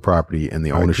intellectual property and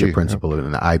the ownership principle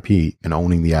and the IP and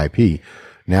owning the IP.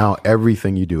 Now,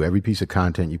 everything you do, every piece of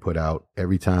content you put out,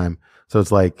 every time. So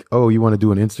it's like, oh, you want to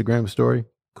do an Instagram story?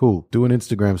 cool. Do an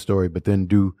Instagram story, but then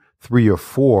do 3 or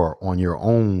 4 on your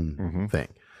own thing.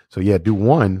 So yeah, do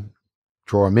one,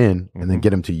 draw them in, and then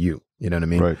get them to you. You know what I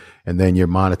mean? Right. And then you're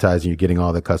monetizing, you're getting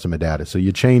all the customer data. So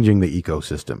you're changing the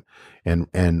ecosystem.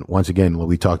 And once again,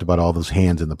 we talked about all those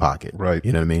hands in the pocket. Right.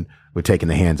 You know what I mean? We're taking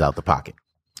the hands out the pocket.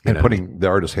 And putting the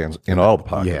artist's hands in all the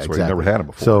pockets where you never had them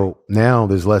before. So now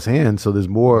there's less hands, so there's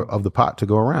more of the pot to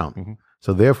go around.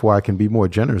 So therefore, I can be more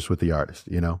generous with the artist,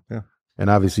 you know? Yeah. And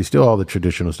obviously, still all the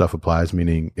traditional stuff applies,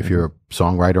 meaning if you're a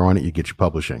songwriter on it, you get your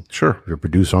publishing. Sure. If you're a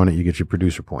producer on it, you get your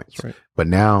producer points. That's right. But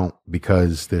now,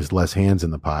 because there's less hands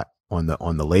in the pot on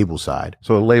the label side,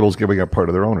 So the label's giving up part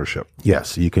of their ownership.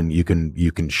 yes, you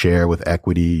can share with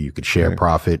equity, you can share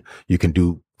profit, you can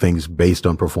do things based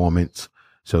on performance.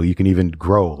 So you can even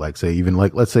grow, like say, even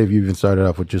like, let's say if you even started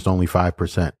off with just only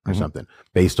 5% or something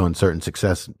based on certain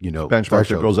success, you know, Benchmark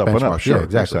that goes up and up. Sure, yeah,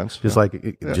 exactly. makes sense. Just Yeah. like,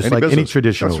 just Any like any business.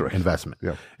 traditional That's right. investment.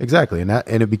 Yeah. Exactly. And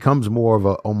it becomes more of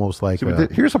a, almost like, See,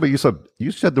 but here's something you said.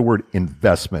 You said the word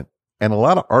investment, and a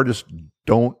lot of artists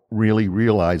don't really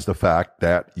realize the fact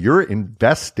that you're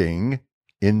investing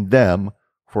in them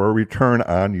for a return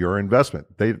on your investment.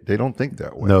 They don't think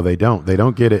that way. no, they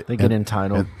don't get it. They get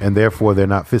entitled. And therefore they're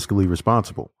not fiscally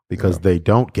responsible because they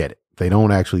don't get it. They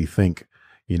don't actually think,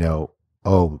 you know,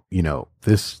 oh, you know,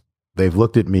 this, they've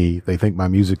looked at me. They think my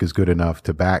music is good enough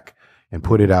to back and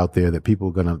put it out there that people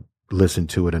are going to listen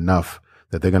to it enough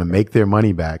that they're going to make their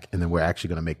money back. And then we're actually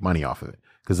going to make money off of it,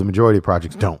 because the majority of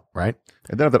projects don't, right?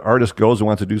 And then if that artist goes and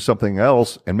wants to do something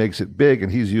else and makes it big,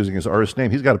 and he's using his artist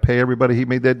name, he's got to pay everybody he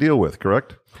made that deal with,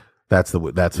 correct? That's the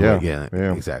way,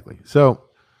 Yeah. exactly. So,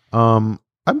 I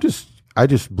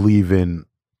just believe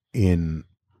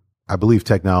I believe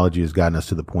technology has gotten us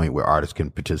to the point where artists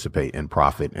can participate in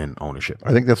profit and ownership.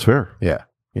 I think that's fair. Yeah.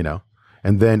 You know,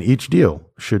 and then each deal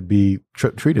should be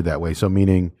treated that way. So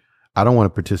meaning, I don't want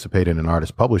to participate in an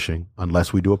artist publishing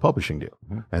unless we do a publishing deal.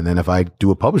 And then if I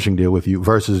do a publishing deal with you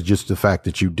versus just the fact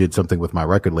that you did something with my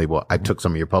record label, I took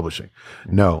some of your publishing.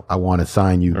 No, I want to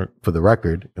sign you for the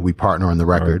record and we partner on the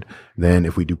record. Then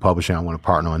if we do publishing, I want to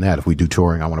partner on that. If we do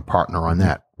touring, I want to partner on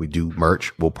that. We do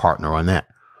merch, we'll partner on that.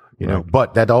 You know,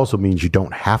 but that also means you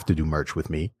don't have to do merch with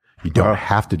me. You don't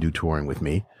have to do touring with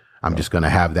me. I'm just going to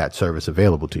have that service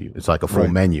available to you. It's like a full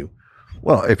menu.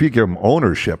 Well, if you give them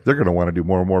ownership, they're going to want to do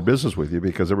more and more business with you,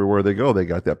 because everywhere they go, they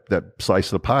got that slice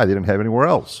of the pie they didn't have anywhere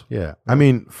else. Yeah. I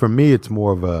mean, for me, it's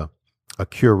more of a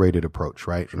curated approach,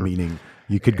 right? Meaning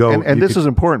you could go. And this is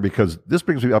important, because this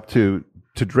brings me up to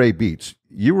Dre Beats.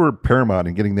 You were paramount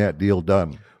in getting that deal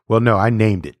done. Well, no, I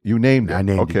named it. You named it. I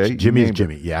named okay. it. Jimmy is named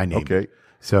Jimmy. It. Yeah, I named okay. it.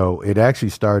 So it actually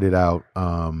started out,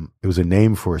 it was a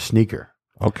name for a sneaker.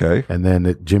 Okay. And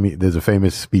then there's a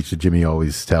famous speech that Jimmy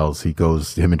always tells. He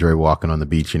goes, him and Dre walking on the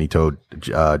beach, and he told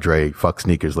Dre, "Fuck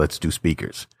sneakers, let's do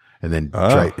speakers." And then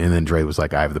Dre was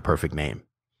like, "I have the perfect name."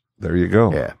 There you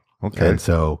go. Yeah. Okay.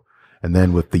 And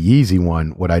then with the Yeezy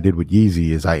one, what I did with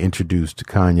Yeezy is I introduced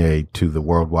Kanye to the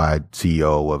worldwide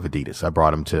CEO of Adidas. I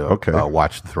brought him to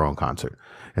watch the Throne concert.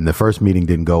 And the first meeting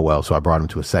didn't go well, so I brought him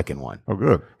to a second one. Oh,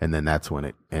 good. And then that's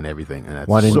when everything. And that's,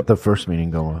 Why didn't the first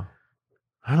meeting go well?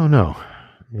 I don't know.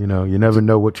 You know, you never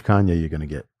know which Kanye you're going to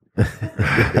get.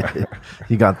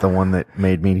 You got the one that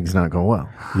made meetings not go well.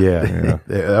 Yeah.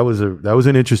 That was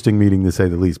an interesting meeting, to say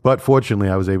the least. But fortunately,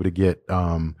 I was able to get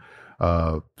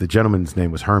the gentleman's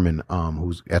name was Herman,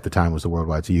 who's at the time was the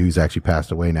worldwide CEO. He's actually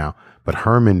passed away now. But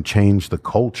Herman changed the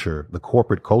culture, the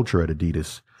corporate culture at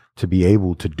Adidas, to be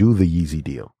able to do the Yeezy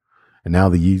deal. And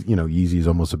now Yeezy is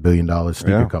almost $1 billion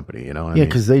sneaker company, you know what I mean?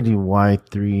 Because they do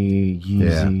Y3,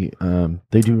 Yeezy. Yeah.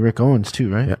 They do Rick Owens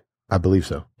too, right? Yeah, I believe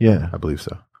so. Yeah. I believe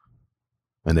so.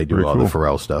 And they do Very all cool. the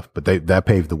Pharrell stuff. But that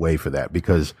paved the way for that,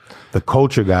 because the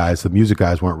culture guys, the music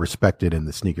guys, weren't respected in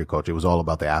the sneaker culture. It was all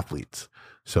about the athletes.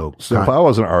 So if I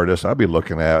was an artist, I'd be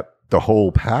looking at the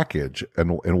whole package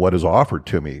and what is offered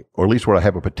to me, or at least what I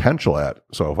have a potential at.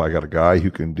 So if I got a guy who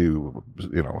can do,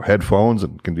 headphones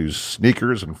and can do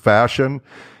sneakers and fashion,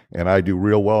 and I do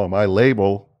real well on my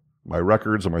label, my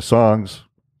records and my songs,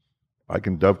 I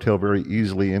can dovetail very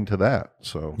easily into that.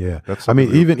 So that's. I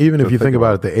mean, even to if you think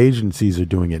about about. it, the agencies are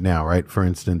doing it now, right? For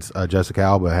instance, Jessica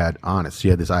Alba had Honest. She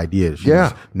had this idea. She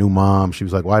was new mom. She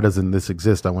was like, "Why doesn't this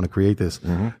exist? I want to create this."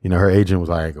 Mm-hmm. Her agent was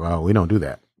like, "Well, we don't do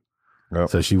that." Yep.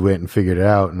 So she went and figured it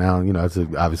out. Now, it's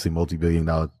obviously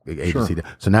multi-billion-dollar agency. Sure.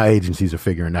 So now agencies are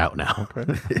figuring it out now.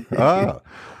 Okay.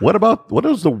 What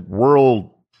does the world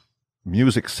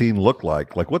music scene look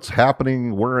like? Like, what's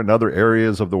happening? Where in other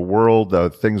areas of the world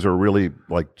things are really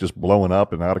like just blowing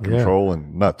up and out of control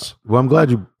and nuts? Well, I'm glad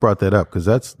you brought that up, because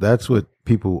that's what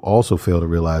people also fail to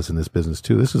realize in this business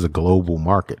too. This is a global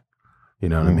market. You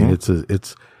know what I mean?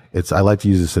 I like to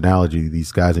use this analogy.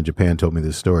 These guys in Japan told me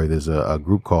this story. There's a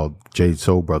group called J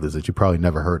Soul Brothers that you probably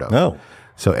never heard of. No.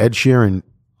 So Ed Sheeran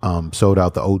sold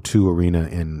out the O2 Arena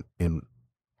in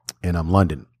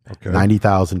London. Okay.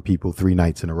 90,000 people 3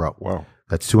 nights in a row. Wow.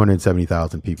 That's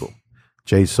 270,000 people.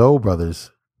 J Soul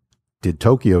Brothers did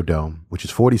Tokyo Dome, which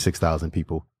is 46,000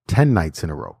 people, 10 nights in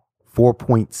a row.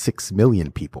 4.6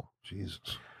 million people. Jesus.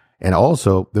 And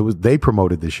also, they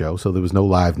promoted the show, so there was no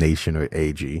Live Nation or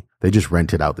AG. They just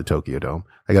rented out the Tokyo Dome.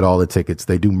 They got all the tickets.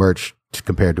 They do merch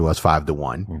compared to us 5 to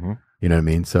 1. Mm-hmm. You know what I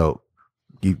mean? So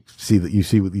you see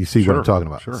Sure, what I'm talking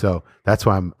about. sure. So that's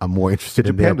why I'm more interested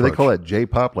in Japan, their do they call approach. that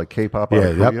J-pop, like K-pop? Yeah, out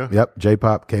of Korea? yep.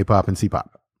 J-pop, K-pop, and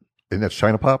C-pop. And that's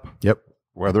China pop? Yep.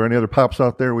 Are there any other pops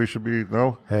out there we should be?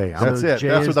 No. Hey, That's it. Jay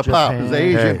That's is what the pop Japan. is.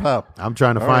 Asian Hey, pop. I'm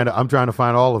trying to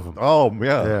find all of them. Oh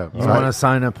yeah. Yeah. You So want to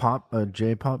sign a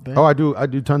J-pop band? Oh, I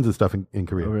do tons of stuff in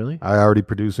Korea. Oh, really? I already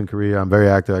produce in Korea. I'm very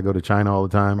active. I go to China all the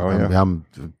time. Oh,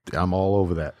 yeah. I'm all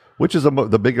over that. Which is the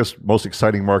biggest, most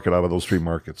exciting market out of those 3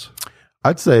 markets?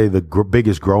 I'd say the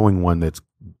biggest growing one that's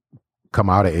come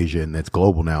out of Asia and that's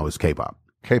global now is K-pop.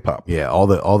 K-pop. Yeah, all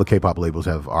the K-pop labels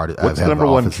have artists. What's the number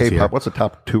one K-pop? What's the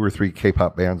top 2 or 3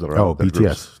 K-pop bands that are Oh, out there?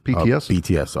 BTS. BTS?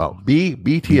 BTS. Oh,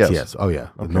 BTS. BTS. Oh yeah,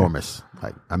 Okay. enormous.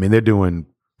 I mean, they're doing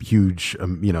huge,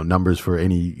 numbers for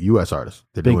any U.S. artist.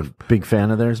 They're doing, Big fan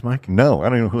of theirs, Mike? No, I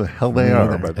don't even know who the hell they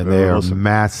are. But and they are listen.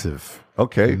 massive.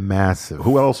 Okay. Massive.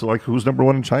 Who else? Like, who's number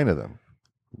 1 in China then?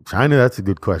 China, that's a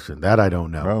good question. That I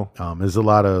don't know. There's a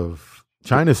lot of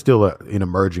China's still an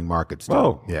emerging market. Still.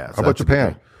 Oh, yeah. How about that's a good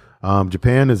Japan? thing.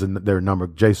 Japan is their number.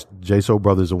 J Soul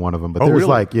Brothers are one of them, but Oh, there's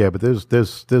really? but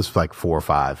there's like 4 or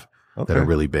 5 that Okay. are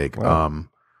really big. Wow.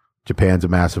 Japan's a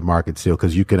massive market still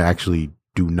because you can actually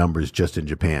do numbers just in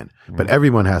Japan. But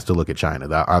everyone has to look at China.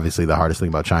 Obviously, the hardest thing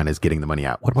about China is getting the money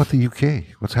out. What about the UK?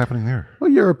 What's happening there?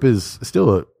 Well, Europe is still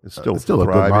a still a good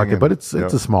thriving market, and- but it's yeah. a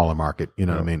smaller market. You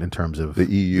know what I Yeah. mean in terms of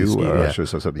The EU? yeah. I should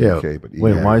have said the Yeah. UK, but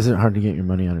Wait, EU. why is it hard to get your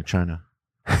money out of China?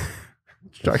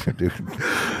 China, dude.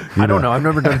 I don't know. I've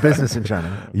never done business in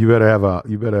China. You better have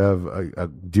a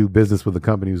do business with a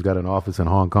company who's got an office in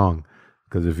Hong Kong,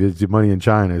 because if it's your money in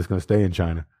China, it's going to stay in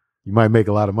China. You might make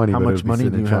a lot of money. How but much it'll be money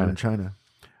sitting do you in have in China?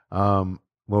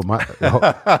 Well, my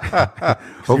You're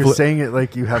hopefully, saying it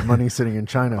like you have money sitting in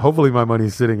China. hopefully my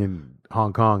money's sitting in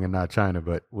Hong Kong and not China,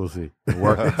 but we'll see.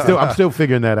 I'm still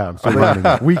figuring that out. I'm still learning.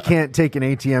 It. We can't take an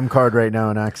ATM card right now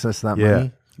and access that Yeah,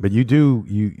 money. but you do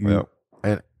Yeah.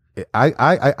 and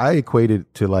I equate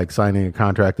it to like signing a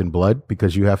contract in blood,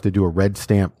 because you have to do a red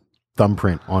stamp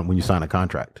thumbprint on when you sign a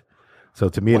contract. So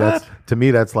to me,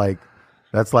 that's like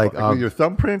Like with your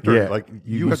thumbprint, or yeah, like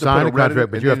you have to sign put a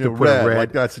contract, but you have to put a red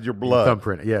like that's in your blood.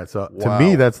 thumbprint. Yeah, so Wow. to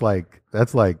me, that's like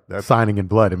signing in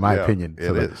blood, in my Yeah, opinion. it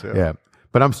So is, yeah. yeah.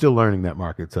 But I'm still learning that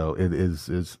market, so it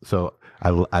is. So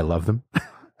I love them.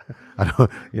 I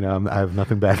don't, I have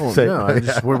nothing bad to Well, say. no,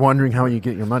 we're wondering how you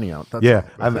get your money out. That's Yeah,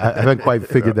 all. I haven't quite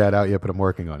figured that out yet, but I'm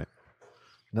working on it.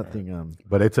 Nothing.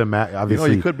 But it's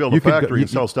obviously You could build a factory and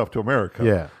sell stuff to America.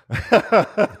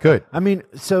 Yeah, good. I mean,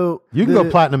 so You can go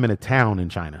platinum in a town in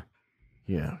China.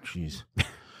 Yeah, jeez.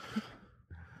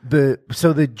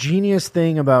 So the genius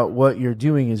thing about what you're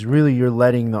doing is really you're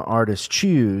letting the artist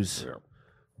choose,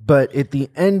 but at the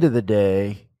end of the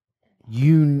day,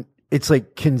 it's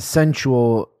like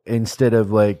consensual instead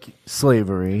of like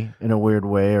slavery in a weird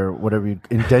way, or whatever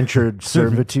indentured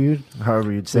servitude,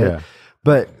 however you'd say Yeah. it.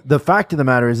 But the fact of the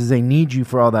matter is they need you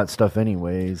for all that stuff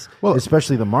anyways, Well,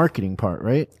 especially the marketing part,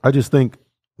 right? I just think,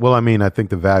 I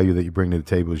think the value that you bring to the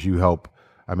table is you help.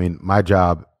 I mean, my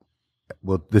job,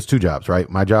 there's 2 jobs, right?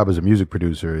 My job as a music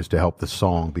producer is to help the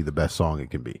song be the best song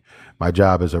it can be. My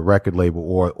job as a record label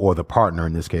or the partner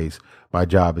in this case, my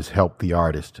job is help the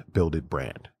artist build its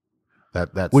brand.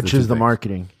 That's Which the is two the things.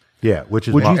 marketing. Yeah, which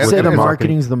is Would you say the and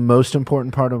marketing is the most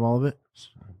important part of all of it?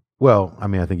 Well, I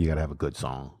mean, I think you got to have a good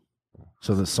song.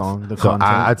 So the song, the So content.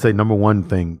 I'd say number one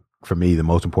thing for me, the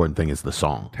most important thing is the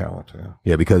song. Talent, yeah.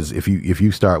 Yeah, because if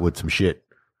you start with some shit,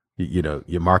 you're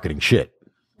marketing shit.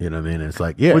 You know what I mean? It's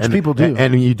like, yeah, Which people do.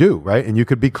 and you do, right? And you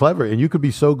could be clever, and you could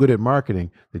be so good at marketing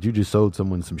that you just sold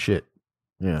someone some shit,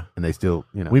 Yeah. and they still,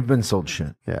 We've been sold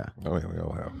shit. yeah. Oh, yeah, we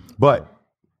all have. But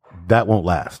that won't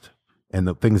last, and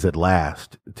the things that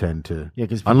last tend to, Yeah,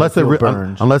 because people unless they're feel re-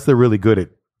 burned. unless they're really good at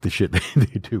the shit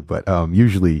they do. But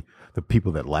usually the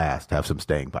people that last have some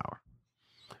staying power.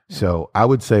 So I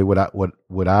would say what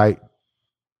I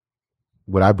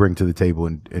bring to the table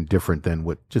and different than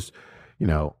what just,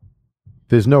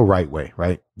 there's no right way,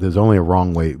 right? There's only a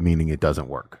wrong way, meaning it doesn't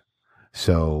work.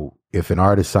 So if an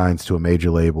artist signs to a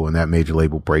major label and that major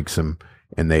label breaks them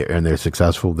and they're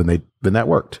successful, then that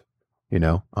worked.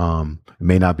 It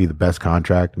may not be the best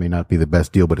contract, may not be the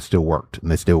best deal, but it still worked and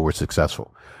they still were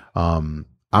successful. I'm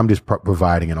just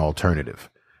providing an alternative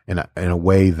in a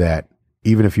way that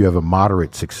even if you have a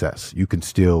moderate success, you can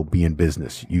still be in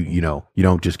business. You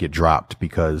don't just get dropped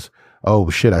because, oh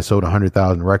shit, I sold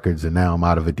 100,000 records and now I'm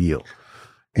out of a deal.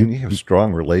 And you have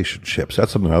strong relationships.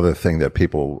 That's another thing that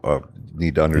people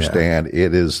need to understand. Yeah.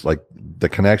 It is like the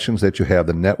connections that you have,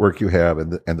 the network you have,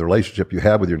 and the relationship you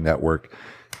have with your network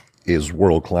is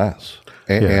world class.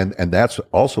 And that's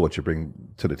also what you bring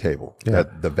to the table. Yeah.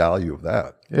 The value of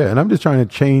that. Yeah, and I'm just trying to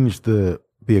change the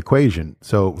equation.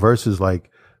 So versus like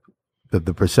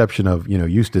the perception of,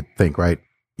 used to think, right,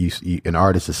 an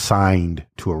artist is signed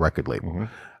to a record label. Mm-hmm.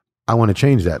 I want to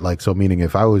change that. Like, so meaning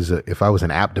if I was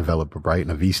an app developer, right,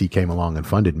 and a VC came along and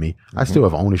funded me, I still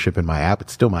have ownership in my app.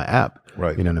 It's still my app.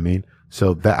 Right. You know what I mean?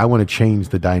 So that I want to change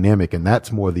the dynamic, and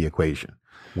that's more the equation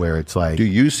where it's like. Do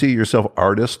you see yourself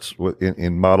artists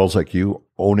in models like you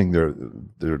owning their,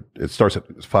 it starts at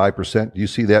 5%. Do you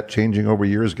see that changing over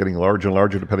years, getting larger and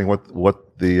larger depending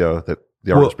what the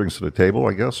artist brings to the table,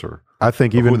 I guess, or I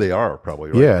think even who they are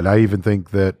probably, right? Yeah. And I even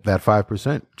think that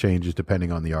 5% changes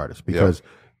depending on the artist because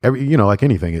like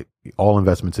anything, all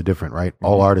investments are different, right? Mm-hmm.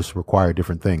 All artists require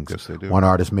different things. Yes, they do. One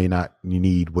artist may not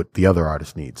need what the other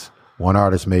artist needs. One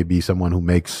artist may be someone who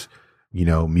makes,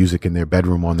 music in their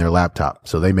bedroom on their laptop.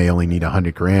 So they may only need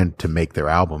 $100,000 to make their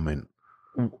album. And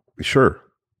sure.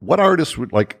 What artists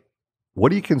what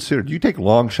do you consider? Do you take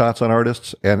long shots on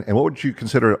artists? And what would you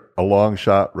consider a long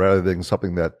shot rather than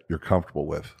something that you're comfortable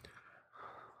with?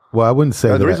 Well, I wouldn't say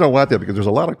that. The reason I want that because there's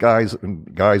a lot of guys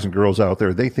and girls out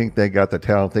there. They think they got the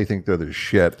talent. They think they're the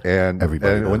shit. And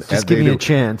everybody does. Just give me a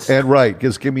chance. And right,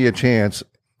 just give me a chance.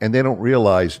 And they don't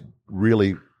realize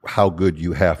really how good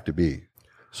you have to be.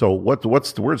 So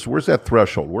where's that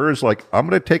threshold? Where's like I'm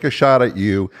going to take a shot at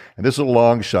you, and this is a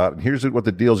long shot, and here's what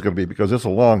the deal is going to be because it's a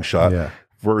long shot. Yeah.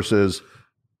 Versus,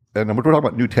 and I'm talking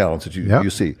about new talents that you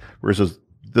see. Versus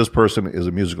this person is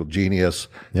a musical genius,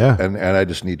 and I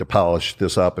just need to polish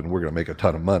this up, and we're going to make a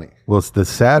ton of money. Well, it's the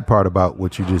sad part about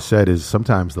what you just said is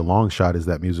sometimes the long shot is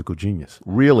that musical genius.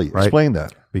 Really? Right? Explain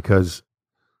that. Because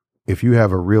if you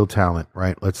have a real talent,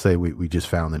 right? Let's say we just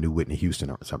found the new Whitney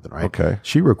Houston or something, right? Okay.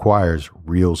 She requires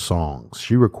real songs.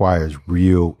 She requires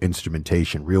real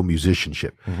instrumentation, real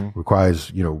musicianship. Mm-hmm.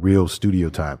 Requires real studio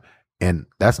time. And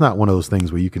that's not one of those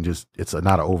things where you can it's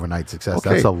not an overnight success. Okay.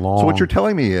 That's a long. So what you're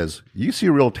telling me is you see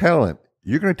real talent.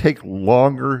 You're going to take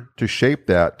longer to shape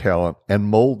that talent and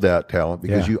mold that talent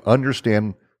because you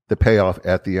understand the payoff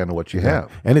at the end of what you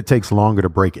have. And it takes longer to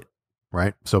break it,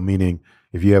 right? So meaning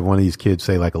if you have one of these kids,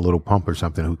 say like a Little Pump or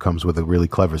something who comes with a really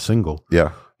clever single,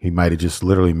 he might have just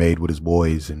literally made with his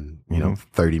boys in,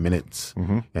 30 minutes.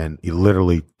 Mm-hmm. And he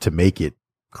literally to make it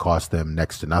cost them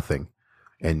next to nothing.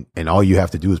 And all you have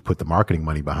to do is put the marketing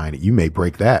money behind it. You may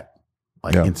break that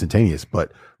instantaneous,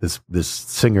 but this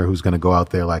singer who's going to go out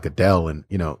there like Adele and,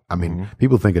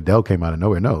 people think Adele came out of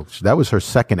nowhere. No, that was her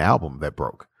second album that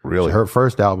broke. Really? So her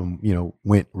first album,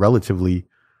 went relatively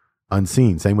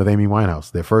unseen. Same with Amy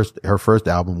Winehouse. Her first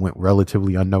album went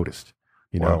relatively unnoticed,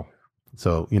 Wow.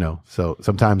 So, so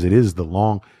sometimes it is the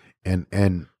long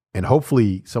and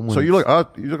hopefully someone. So you look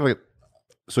like,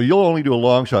 so you'll only do a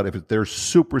long shot if they're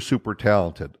super, super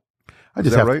talented. I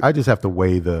just have to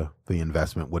weigh the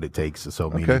investment, what it takes. So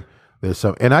meaning there's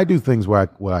some, and I do things where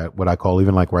what I call,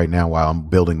 even like right now while I'm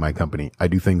building my company, I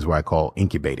do things where I call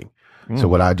incubating. So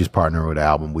what I just partner with an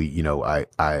album,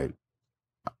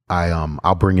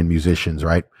 I'll bring in musicians,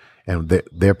 right? And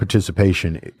their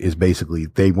participation is basically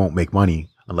they won't make money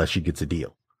unless she gets a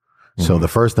deal. So the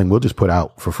first thing we'll just put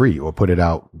out for free or put it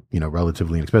out,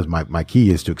 relatively inexpensive. My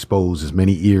key is to expose as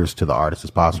many ears to the artist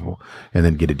as possible and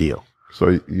then get a deal.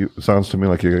 So it sounds to me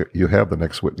like you have the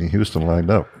next Whitney Houston lined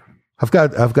up. I've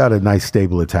got a nice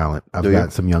stable of talent. I've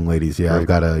got some young ladies. Yeah. Great. I've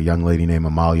got a young lady named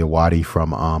Amalia Wadi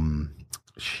from,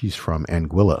 she's from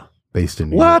Anguilla based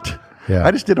in New York. Yeah.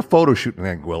 I just did a photo shoot in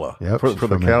Anguilla for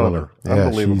the calendar. Yeah,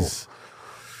 unbelievable.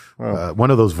 One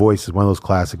of those voices, one of those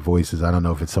classic voices. I don't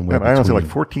know if it's somewhere. I honestly like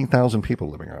 14,000 people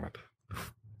living on it.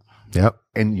 Yep.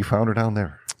 And you found her down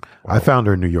there. Wow. I found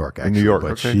her in New York, actually. In New York,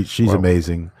 but she's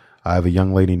amazing. I have a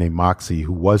young lady named Moxie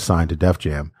who was signed to Def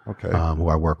Jam, who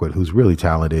I work with, who's really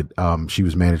talented. She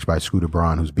was managed by Scooter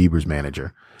Braun, who's Bieber's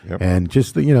manager. Yep. And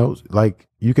just, like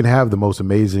you can have the most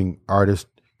amazing artist,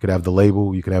 you could have the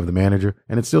label, you could have the manager,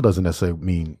 and it still doesn't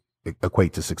necessarily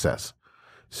equate to success.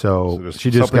 So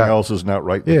she just something else is not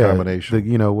right in the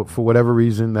combination. For whatever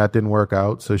reason that didn't work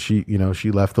out. So she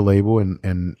left the label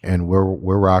and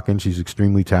we're rocking. She's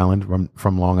extremely talented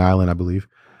from Long Island, I believe.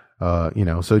 So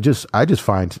I just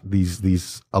find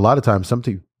these a lot of times some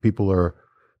People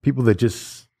that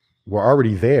just were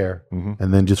already there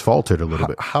and then just faltered a little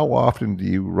bit. How often do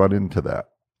you run into that?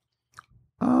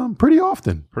 Pretty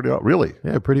often. Really?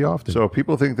 Yeah, pretty often. So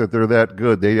people think that they're that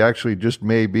good. They actually just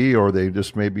may be, or they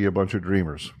just may be a bunch of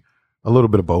dreamers. A little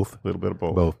bit of both.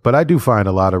 But I do find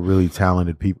a lot of really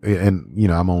talented people, and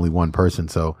I'm only one person,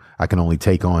 so I can only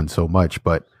take on so much.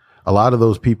 But a lot of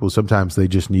those people, sometimes they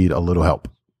just need a little help.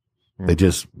 They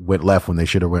just went left when they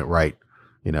should have went right.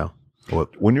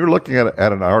 When you're looking at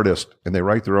an artist and they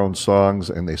write their own songs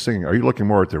and they sing, are you looking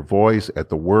more at their voice, at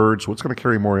the words? What's going to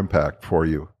carry more impact for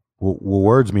you? Well,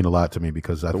 words mean a lot to me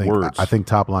because I think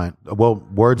top line. Well,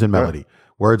 words and melody,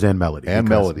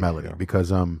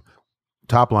 because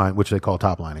top line, which they call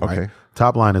top lining, right?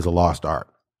 Top line is a lost art.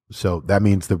 So that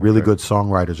means the really good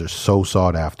songwriters are so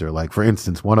sought after. Like, for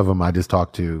instance, one of them I just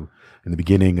talked to in the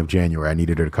beginning of January. I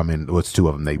needed her to come in. Well, it's two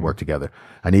of them. They work together.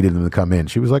 I needed them to come in.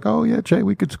 She was like, "Oh yeah, Jay,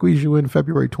 we could squeeze you in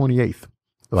February 28th,"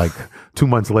 like 2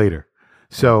 months later.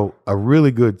 So a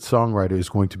really good songwriter is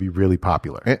going to be really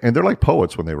popular. And they're like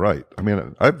poets when they write. I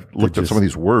mean, I've looked at some of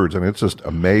these words, and it's just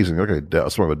amazing. Look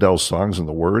at some of Adele's songs and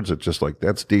the words. It's just like,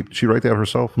 that's deep. Did she write that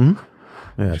herself?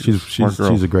 Mm-hmm. Yeah,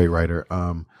 she's a great writer.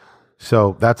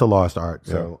 So that's a lost art.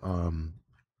 So,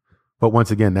 but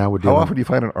once again, now we're doing. How often do you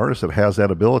find an artist that has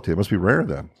that ability? It must be rare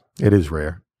then. It is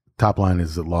rare. Top line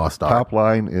is a lost art. Top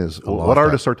line is what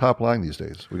artists are top line these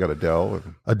days? We got Adele.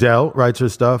 Adele writes her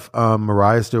stuff.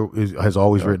 Mariah has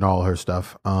always written all her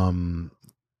stuff. Some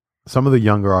of the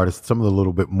younger artists, some of the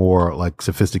little bit more like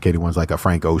sophisticated ones, like a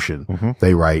Frank Ocean,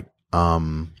 they write.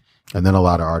 And then a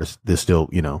lot of artists, they're still,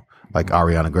 like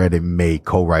Ariana Grande may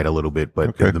co-write a little bit,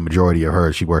 but the majority of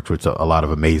her, she works with a lot of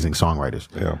amazing songwriters.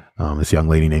 Yeah. This young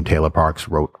lady named Taylor Parks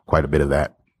wrote quite a bit of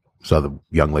that. So the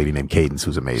young lady named Cadence,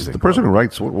 who's amazing. The person who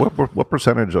writes, what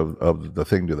percentage of the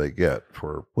thing do they get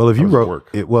for? Well, if you wrote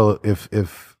it, well,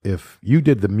 if you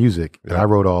did the music and I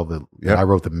wrote I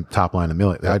wrote the top line of the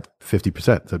million, 50%,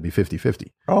 so it'd be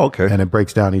 50-50. Oh, okay. And it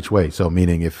breaks down each way. So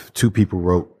meaning if two people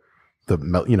wrote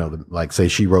like say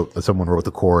someone wrote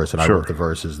the chorus and I wrote the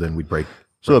verses, then we'd break.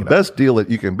 So the best deal that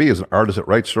you can be is an artist that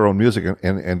writes their own music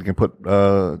and can put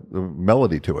the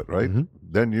melody to it, right? Mm-hmm.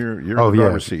 Then you're in the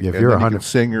driver's seat. If you're you can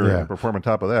sing and perform on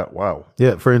top of that. Wow.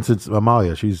 Yeah. For instance,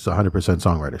 Amalia, she's 100%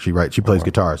 songwriter. She plays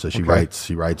guitar, so she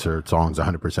writes her songs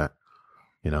 100%.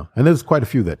 And there's quite a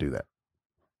few that do that.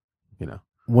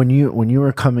 When you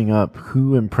were coming up,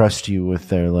 who impressed you with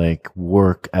their like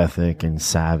work ethic and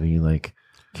savvy? Like,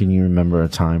 can you remember a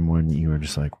time when you were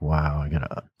just like, wow, I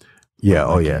gotta. Yeah.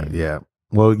 Oh yeah. Yeah.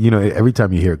 Well, every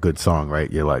time you hear a good song,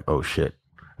 right, you're like, oh shit,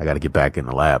 I got to get back in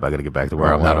the lab. I got to get back to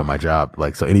where I'm not on my job.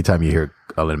 Like, so anytime you hear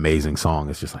an amazing song,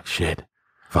 it's just like, shit,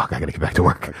 fuck, I got to get back to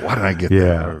work. Like, why did I get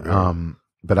there?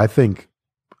 But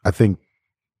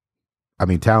I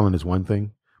mean, talent is one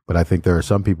thing, but I think there are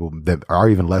some people that are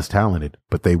even less talented,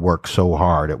 but they work so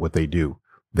hard at what they do.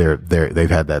 They've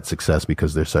had that success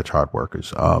because they're such hard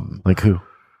workers. Like who?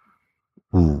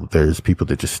 Ooh, there's people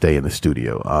that just stay in the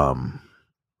studio.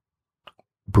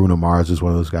 Bruno Mars is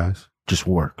one of those guys. Just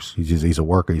works. He's a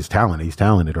worker. He's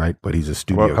talented, right? But he's a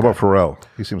studio. How about Pharrell?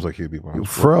 He seems like he'd be one.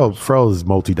 Pharrell is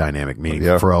multi-dynamic, meaning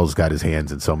Pharrell's got his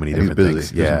hands in so many different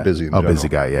things. Yeah, he's busy. Busy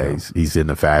guy. Yeah, he's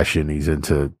into fashion. He's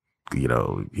into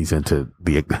he's into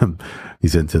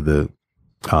the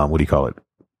what do you call it?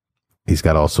 He's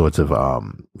got all sorts of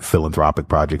philanthropic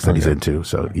projects that he's into.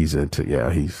 So he's into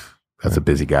that's a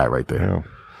busy guy right there. Yeah.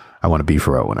 I want to be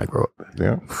Pharrell when I grow up.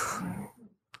 Yeah.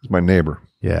 He's my neighbor.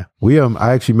 Yeah.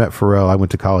 I actually met Pharrell. I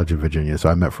went to college in Virginia, so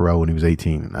I met Pharrell when he was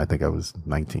 18. I think I was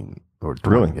 19 or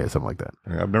 20. Really? Yeah, something like that.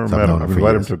 Yeah, I've never met him. I've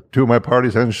invited him to 2 of my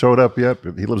parties. Hasn't showed up yet,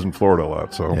 but he lives in Florida a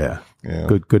lot. So yeah.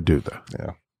 Good dude though.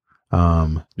 Yeah.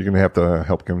 You're gonna have to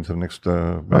help him to the next.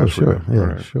 Sure. Yeah,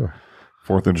 right. Sure.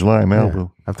 4th of July, Malibu. Yeah.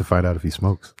 I have to find out if he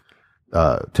smokes.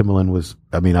 Timbaland was.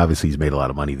 I mean, obviously he's made a lot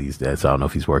of money these days. So I don't know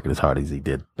if he's working as hard as he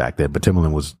did back then. But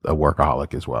Timbaland was a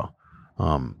workaholic as well.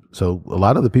 So a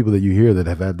lot of the people that you hear that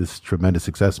have had this tremendous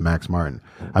success, Max Martin.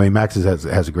 I mean, Max has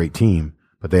a great team,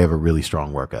 but they have a really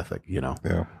strong work ethic.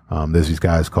 Yeah. There's these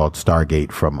guys called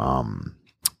Stargate from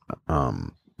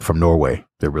Norway.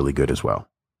 They're really good as well.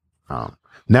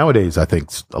 Nowadays, I think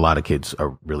a lot of kids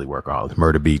are really workaholics.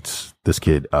 Murder Beats, this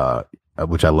kid,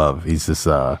 which I love. He's this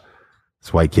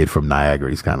white kid from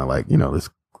Niagara. He's kind of like, this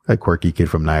quirky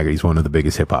kid from Niagara. He's one of the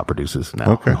biggest hip hop producers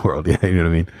now in the world. Yeah, you know what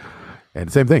I mean? And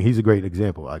same thing. He's a great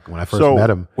example. Like when I first met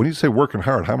him. When you say working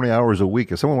hard, how many hours a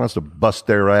week? If someone wants to bust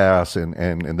their ass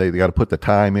and they got to put the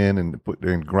time in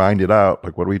and grind it out,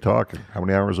 like what are we talking? How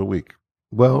many hours a week?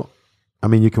 Well, I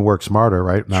mean, you can work smarter,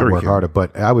 right? Not work harder.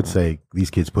 But I would say these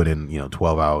kids put in,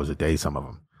 12 hours a day, some of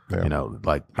them. Yeah. You know,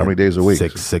 like How many days a week?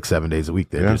 7 days a week.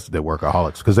 They're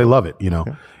workaholics because they love it, you know.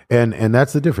 Yeah. And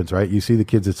that's the difference, right? You see the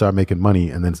kids that start making money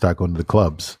and then start going to the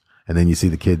clubs. And then you see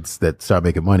the kids that start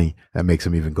making money. That makes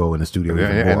them even go in the studio even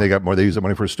more. And they got more. They use the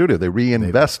money for a studio. They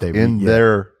reinvest in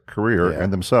their career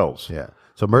and themselves. Yeah.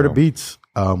 So Murder Beats,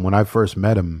 when I first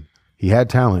met him, he had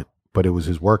talent, but it was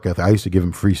his work ethic. I used to give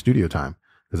him free studio time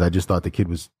because I just thought the kid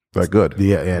was that good.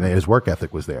 Yeah, and his work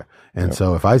ethic was there. And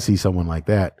so if I see someone like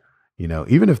that, you know,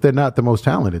 even if they're not the most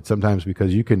talented, sometimes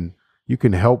because you can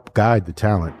help guide the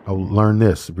talent. Oh, learn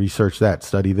this, research that,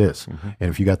 study this. And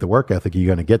if you got the work ethic, you're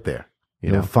going to get there.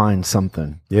 You'll find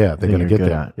something. Yeah, they're going to get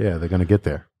there. Yeah, they're going to get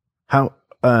there. How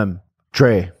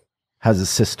Dre has a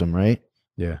system, right?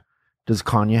 Yeah. Does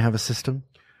Kanye have a system?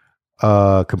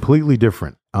 Completely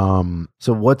different.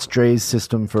 So what's Dre's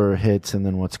system for hits, and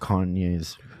then what's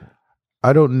Kanye's?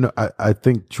 I don't know. I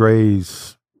think Dre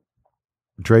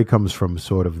comes from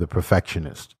sort of the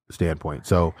perfectionist standpoint.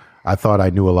 So I thought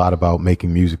I knew a lot about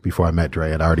making music before I met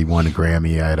Dre. I'd already won a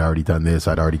Grammy. I had already done this.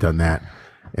 I'd already done that.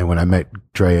 And when I met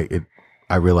Dre,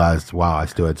 I realized, wow, I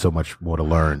still had so much more to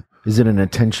learn. Is it an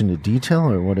attention to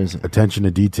detail, or what is it? Attention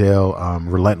to detail,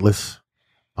 relentless,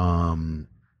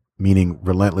 meaning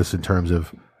relentless in terms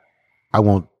of I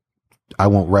won't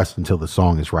rest until the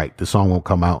song is right. The song won't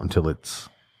come out until it's,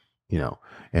 you know,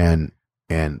 and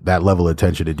that level of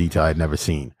attention to detail I'd never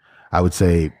seen. I would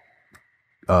say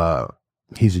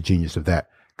he's a genius of that.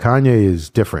 Kanye is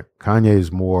different. Kanye is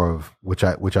more of which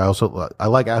I also I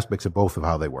like aspects of both of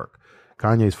how they work.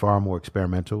 Kanye is far more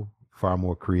experimental, far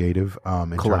more creative.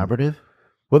 Collaborative?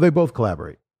 Well, they both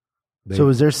collaborate. So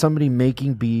is there somebody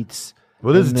making beats?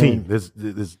 Well, there's a team.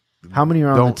 There's how many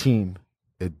are on the team?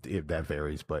 That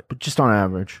varies, but just on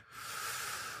average.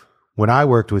 When I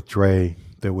worked with Dre,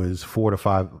 there was 4 to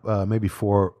 5, maybe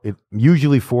 4.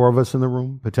 Usually 4 of us in the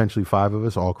room, potentially 5 of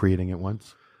us, all creating at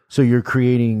once. So you're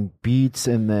creating beats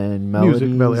and then melodies,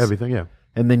 music, everything, yeah.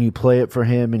 And then you play it for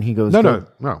him, and he goes,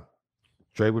 No.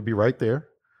 Dre would be right there.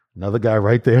 Another guy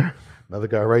right there. Another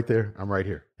guy right there. I'm right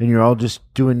here. And you're all just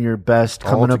doing your best,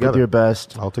 coming up with your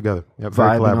best. All together. Yep,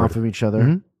 vibing off of each other.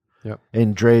 Mm-hmm. Yep.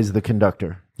 And Dre's the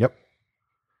conductor. Yep.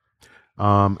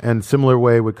 And similar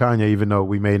way with Kanye, even though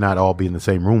we may not all be in the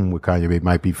same room with Kanye, it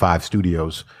might be 5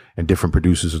 studios and different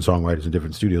producers and songwriters in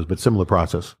different studios, but similar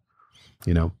process,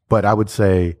 you know. But I would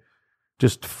say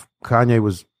just Kanye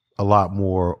was a lot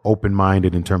more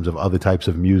open-minded in terms of other types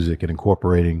of music and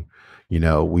incorporating, you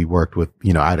know, we worked with,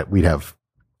 you know, we'd have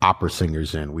opera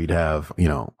singers in, we'd have, you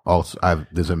know, also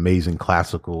there's amazing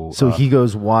classical. So he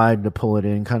goes wide to pull it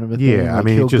in, kind of a thing. Yeah, like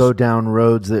he'll go down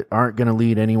roads that aren't going to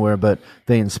lead anywhere, but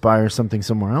they inspire something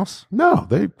somewhere else. No,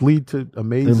 they lead to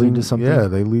amazing. They lead to something. Yeah,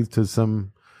 they lead to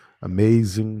some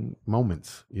amazing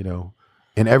moments. You know,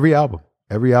 in every album.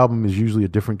 Every album is usually a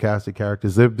different cast of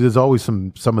characters. There's always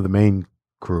some of the main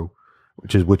crew,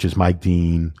 which is Mike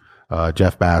Dean,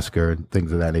 Jeff Basker, and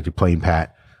things of that nature. Plain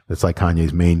Pat. That's like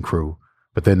Kanye's main crew.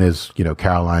 But then there's, you know,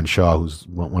 Caroline Shaw, who's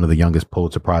one of the youngest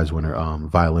Pulitzer Prize winner,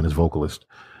 violinist, vocalist,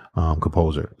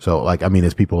 composer. So, like, I mean,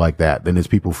 there's people like that. Then there's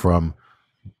people from,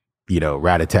 you know,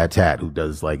 Rat-a-Tat-Tat, who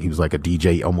does, like, he was like a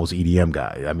DJ, almost EDM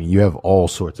guy. I mean, you have all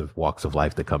sorts of walks of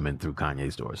life that come in through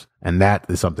Kanye's doors. And that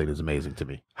is something that's amazing to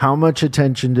me. How much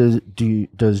attention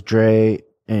does Dre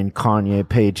and Kanye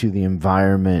pay to the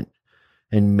environment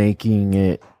and making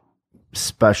it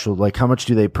special? Like, how much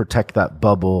do they protect that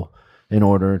bubble in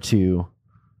order to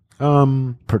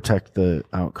protect the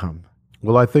outcome?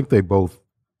 Well, I think they both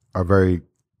are very,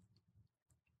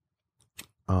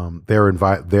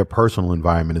 their personal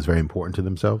environment is very important to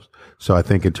themselves. So I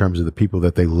think in terms of the people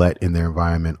that they let in their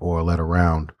environment or let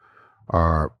around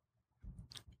are,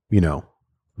 you know,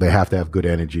 they have to have good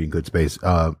energy and good space.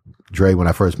 Dre, when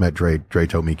I first met Dre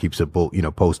told me he keeps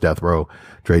post death row,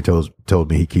 Dre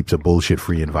told me he keeps a bullshit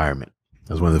free environment.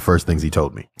 That was one of the first things he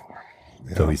told me.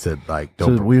 Yeah. So he said, like,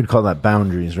 don't. So we would call that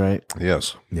boundaries, right?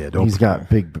 Yes. Yeah. He's got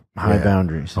big, high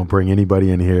boundaries. Don't bring anybody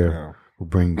in here who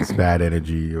brings bad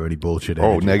energy or any bullshit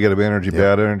energy. Oh, negative energy,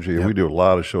 bad energy. Yep. We do a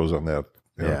lot of shows on that.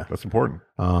 Yeah. That's important.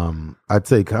 I'd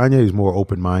say Kanye is more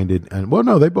open-minded, and well,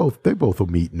 no, they both will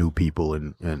meet new people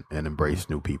and embrace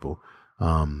new people.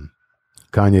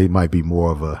 Kanye might be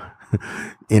more of a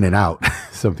in and out.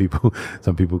 Some people,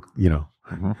 you know,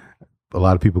 a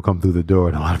lot of people come through the door,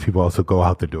 and a lot of people also go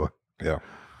out the door. Yeah.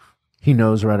 He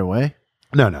knows right away?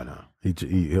 No.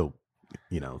 He'll,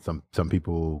 you know, some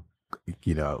people,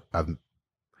 you know,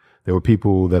 there were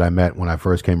people that I met when I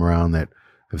first came around that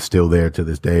are still there to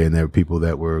this day. And there were people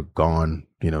that were gone,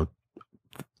 you know,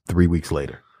 3 weeks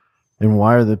later. And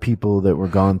why are the people that were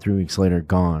gone 3 weeks later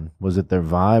gone? Was it their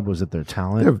vibe? Was it their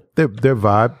talent? Their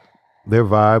vibe.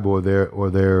 vibe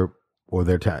or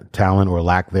their talent or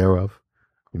lack thereof.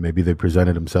 Maybe they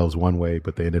presented themselves one way,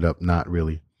 but they ended up not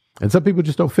really. And some people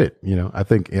just don't fit. I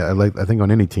think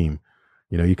on any team,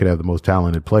 you could have the most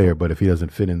talented player, but if he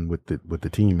doesn't fit in with the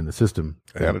team and the system,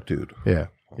 attitude. Yeah.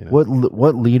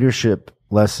 What leadership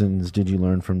lessons did you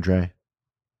learn from Dre?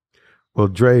 Well,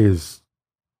 Dre is,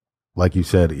 like you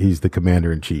said, he's the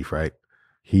commander in chief, right?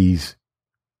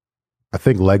 I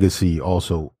think legacy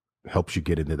also helps you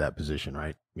get into that position,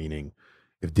 right? Meaning,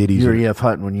 if Diddy's you're E.F.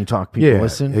 Hutton when you talk, people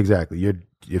listen. Exactly.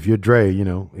 If you're Dre,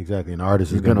 exactly, an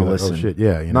artist is going to listen. Like, oh shit,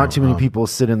 yeah. Not too many people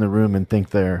sit in the room and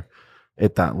think they're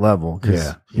at that level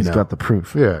because he's got the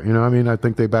proof. Yeah, I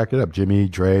think they back it up. Jimmy,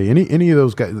 Dre, any of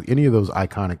those guys, any of those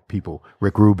iconic people.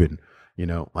 Rick Rubin,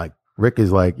 like Rick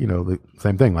is like the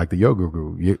same thing, like the yoga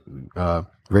guru.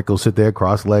 Rick will sit there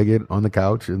cross-legged on the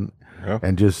couch and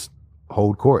just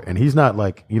hold court, and he's not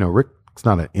like Rick's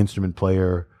not an instrument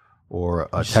player or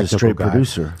a He's technical a straight guy.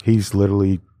 producer. He's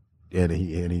literally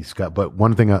he's got. But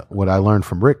one thing what I learned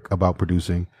from Rick about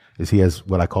producing is he has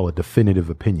what I call a definitive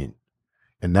opinion,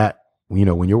 and that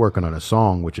when you're working on a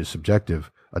song which is subjective,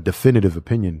 a definitive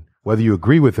opinion, whether you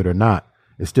agree with it or not,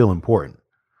 is still important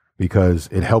because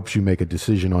it helps you make a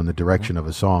decision on the direction of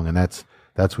a song, and that's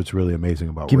what's really amazing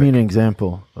about. Give Rick. me an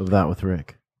example of that with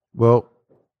Rick. Well,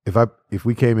 if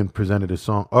we came and presented a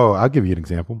song, I'll give you an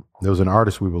example. There was an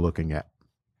artist we were looking at,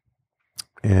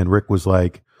 and Rick was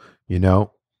like,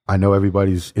 I know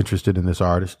everybody's interested in this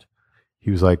artist.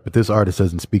 He was like, but this artist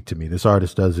doesn't speak to me. This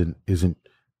artist isn't.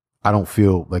 I don't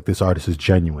feel like this artist is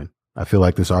genuine. I feel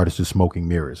like this artist is smoking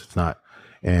mirrors. It's not.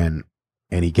 And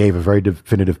he gave a very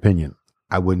definitive opinion.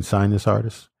 I wouldn't sign this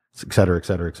artist, et cetera, et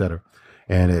cetera, et cetera.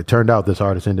 And it turned out this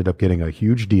artist ended up getting a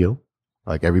huge deal.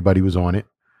 Like everybody was on it,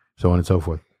 so on and so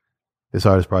forth. This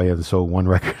artist probably hasn't sold one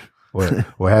record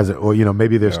or hasn't, or,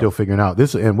 maybe they're still figuring out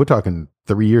this. And we're talking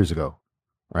 3 years ago,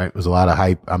 right? It was a lot of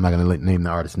hype. I'm not going to name the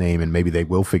artist's name, and maybe they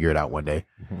will figure it out one day.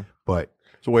 Mm-hmm. But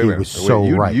so wait a minute. Was so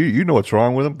right. You know what's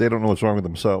wrong with them. They don't know what's wrong with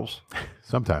themselves.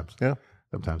 Sometimes. Yeah.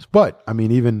 Sometimes. But I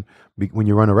mean, even when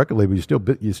you run a record label,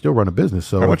 you still run a business.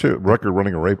 So how much a record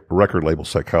running a record label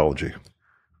psychology?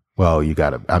 Well, you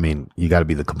gotta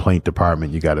be the complaint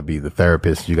department. You gotta be the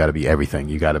therapist. You gotta be everything.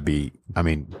 You gotta be,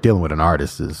 dealing with an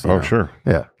artist is, sure.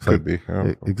 Yeah. Could be.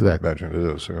 Exactly. Imagine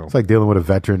it is. It's like dealing with a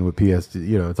veteran with PS,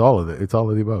 it's all of it. It's all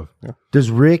of the above. Yeah.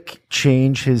 Does Rick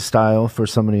change his style for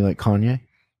somebody like Kanye?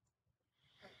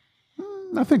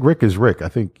 I think Rick is Rick. I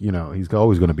think, he's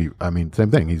always going to be,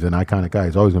 same thing. He's an iconic guy.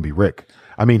 He's always going to be Rick.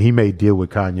 He may deal with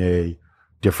Kanye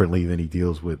differently than he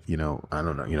deals with, I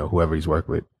don't know, whoever he's worked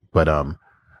with. But,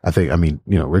 I think,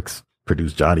 Rick's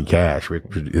produced Johnny Cash.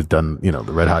 Rick has done,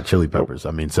 the Red Hot Chili Peppers.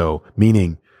 So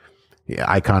meaning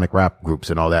iconic rap groups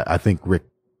and all that. I think Rick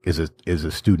is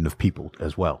a student of people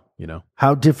as well,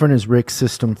 How different is Rick's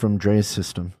system from Dre's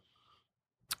system?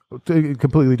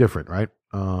 Completely different, right?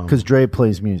 Because Dre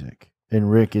plays music and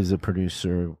Rick is a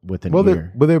producer with an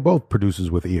ear. They're both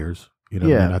producers with ears.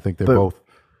 I think they're both.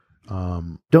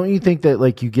 Don't you think that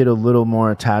like you get a little more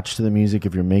attached to the music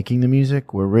if you're making the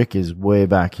music, where Rick is way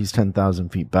back? He's 10,000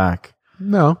 feet back.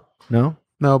 No,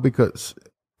 because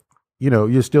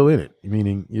you're still in it.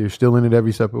 Meaning you're still in it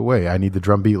every separate way. I need the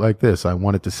drum beat like this. I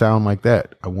want it to sound like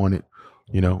that. I want it.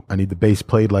 I need the bass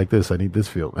played like this. I need this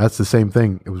feel. That's the same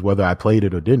thing. It was whether I played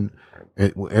it or didn't.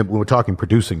 And we're talking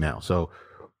producing now. So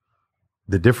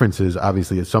the difference is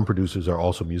obviously some producers are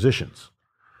also musicians.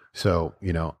 So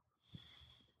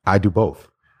I do both.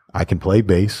 I can play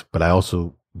bass, but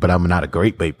I'm not a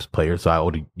great bass player. So I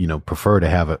would, prefer to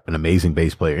have an amazing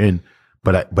bass player in,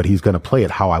 but he's going to play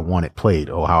it how I want it played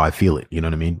or how I feel it. You know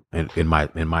what I mean? In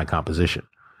my composition.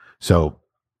 So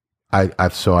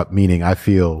meaning I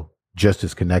feel just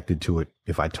as connected to it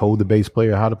if I told the bass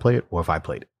player how to play it or if I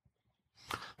played it.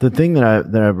 The thing that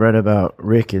I've read about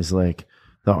Rick is like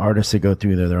the artists that go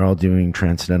through there, they're all doing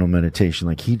transcendental meditation.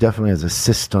 Like he definitely has a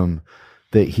system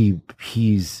that he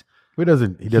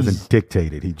doesn't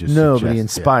dictate it. He just but he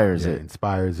inspires it.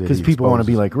 Inspires it because people want to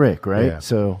be like Rick, right? Yeah.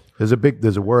 So there's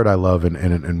a word I love,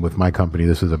 and with my company,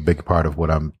 this is a big part of what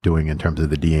I'm doing in terms of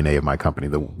the DNA of my company.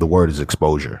 The word is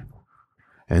exposure,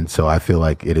 and so I feel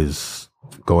like it is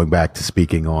going back to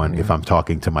speaking on if I'm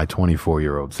talking to my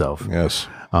 24-year-old self. Yes,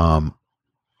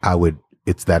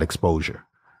 it's that exposure.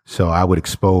 So I would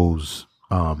expose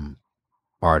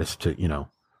artists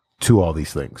to all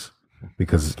these things.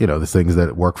 Because, the things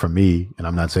that work for me, and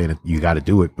I'm not saying that you got to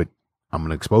do it, but I'm going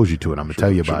to expose you to it. I'm going to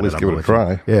tell you about at least it. Give it a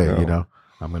try.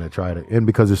 I'm going to try to, and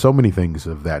because there's so many things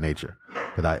of that nature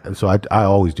that I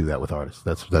always do that with artists.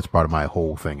 That's part of my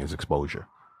whole thing is exposure.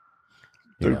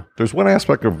 There's one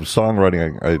aspect of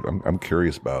songwriting I'm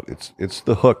curious about. It's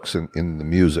the hooks in the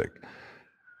music.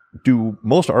 Do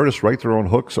most artists write their own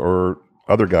hooks, or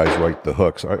other guys write the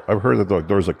hooks? I've heard that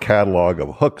there's a catalog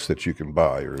of hooks that you can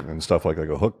buy and stuff like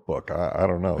a hook book. I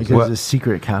don't know. Because a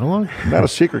secret catalog? Not a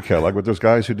secret catalog, but there's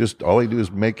guys who just all they do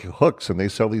is make hooks, and they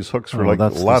sell these hooks for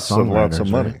lots and lots of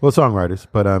money. Well, songwriters,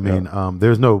 but I mean,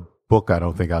 there's no book I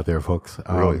don't think out there of hooks.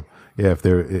 Really? Yeah, if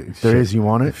there is, you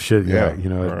want it? Yeah,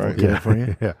 Get it for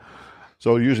you. Yeah.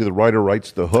 So usually the writer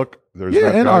writes the hook. There's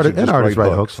and artists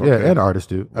write hooks. Okay. Yeah, and artists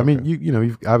do. I mean,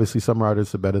 you've obviously some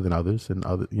artists are better than others, and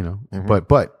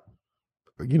but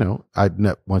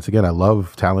once again, I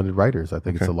love talented writers. I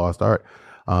think it's a lost art.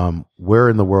 We're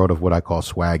in the world of what I call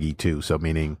swaggy too. So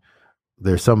meaning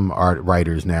there's some art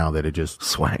writers now that are just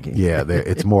swaggy. Yeah,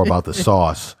 it's more about the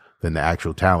sauce than the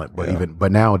actual talent.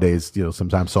 But nowadays,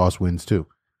 sometimes sauce wins too.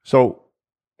 So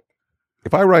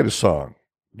if I write a song,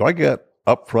 do I get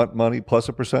upfront money plus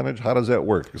a percentage? How does that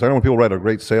work? Because I know when people write a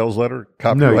great sales letter,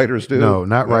 copywriters do. No,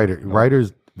 not writers.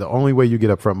 Writers, the only way you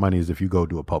get upfront money is if you go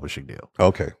do a publishing deal.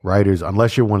 Okay. Writers,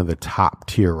 unless you're one of the top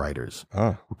tier writers,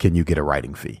 can you get a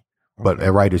writing fee? But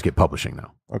writers get publishing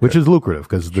now, which is lucrative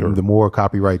because the more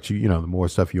copyrights the more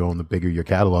stuff you own, the bigger your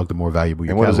catalog, the more valuable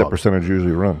your catalog. And what does that percentage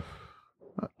usually run?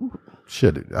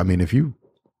 I mean, if you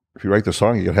write the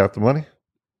song, you get half the money?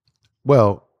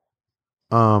 Well,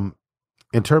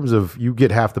 in terms of you get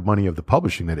half the money of the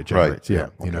publishing that it generates. Right. Yeah.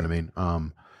 You know what I mean?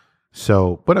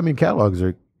 But I mean, catalogs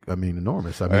are,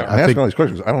 enormous. I mean, I'm asking all these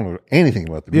questions. I don't know anything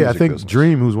about the music I think business.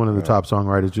 Dream, who's one of the top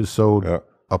songwriters, just sold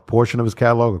a portion of his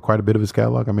catalog or quite a bit of his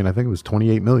catalog. I mean, I think it was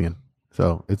 28 million.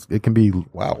 So it can be,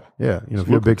 wow. Yeah. If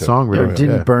you're a big songwriter.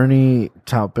 Didn't Bernie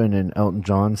Taupin and Elton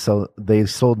John they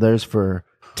sold theirs for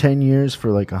 10 years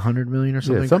for like 100 million or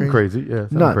something? Yeah, something crazy. Yeah.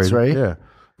 Nuts, crazy. right? Yeah.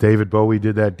 David Bowie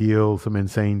did that deal, some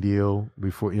insane deal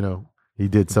before, he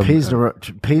did some. Pays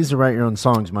to write your own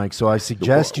songs, Mike. So I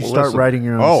suggest you start writing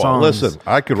your own songs. Listen,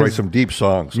 I could write some deep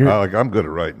songs. I'm good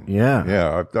at writing. Yeah.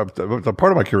 Yeah. The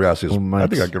part of my curiosity is I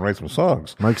think I can write some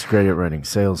songs. Mike's great at writing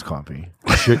sales copy.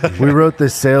 We wrote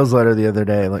this sales letter the other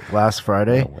day, like last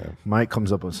Friday. Mike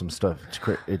comes up with some stuff.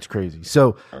 It's crazy.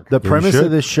 So the premise of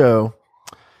this show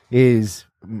is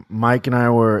Mike and I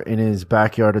were in his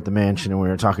backyard at the mansion, and we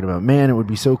were talking about, man, it would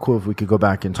be so cool if we could go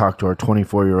back and talk to our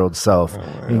 24-year-old self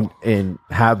and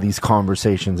have these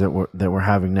conversations that we're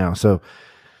having now. So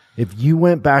if you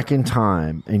went back in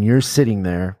time and you're sitting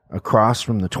there across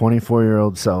from the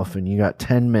 24-year-old self and you got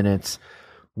 10 minutes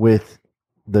with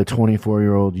the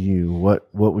 24-year-old you, what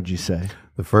would you say?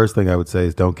 The first thing I would say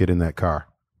is don't get in that car.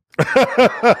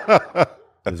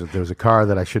 There was a car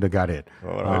that I should have got in.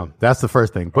 That's the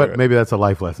first thing. But maybe that's a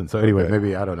life lesson. So anyway,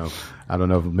 maybe, I don't know.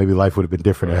 If maybe life would have been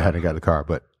different if I hadn't got a car.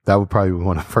 But that would probably be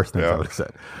one of the first things I would have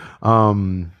said.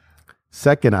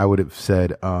 Second, I would have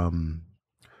said, well,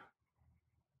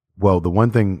 the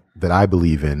one thing that I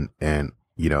believe in, and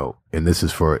this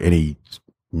is for any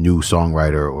new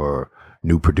songwriter or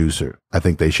new producer, I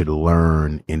think they should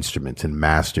learn instruments and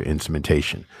master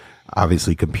instrumentation.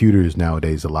 Obviously, computers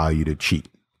nowadays allow you to cheat.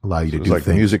 Allow you to do like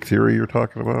things. Music theory you're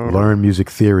talking about? Learn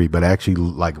music theory, but actually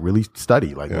really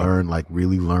study,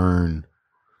 learn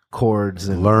chords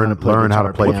and learn how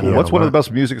to play piano. What's one of the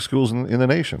best music schools in the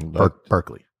nation?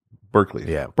 Berkeley.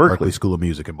 Yeah. Berkeley School of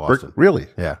Music in Boston. Really?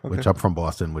 Yeah. Okay. Which I'm from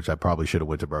Boston, which I probably should have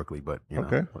went to Berkeley, but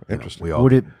interesting.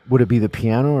 Would it be the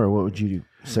piano, or what would you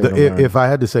say? If I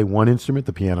had to say one instrument,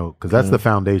 the piano, because that's the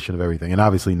foundation of everything. And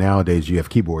obviously nowadays you have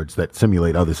keyboards that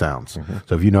simulate other sounds.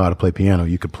 So if you know how to play piano,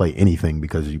 you could play anything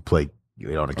because you play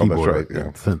on a keyboard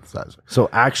synthesizer. So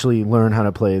actually learn how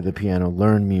to play the piano,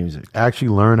 learn music. Actually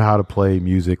learn how to play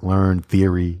music, learn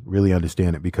theory, really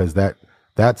understand it, because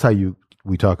that's how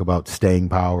we talk about staying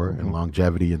power and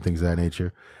longevity and things of that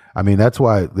nature. I mean, that's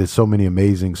why there's so many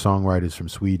amazing songwriters from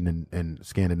Sweden and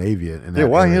Scandinavia.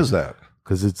 Why is that?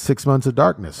 Because it's 6 months of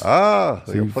darkness. So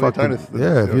you fucking, if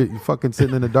you're fucking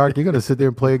sitting in the dark, you're going to sit there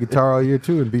and play a guitar all year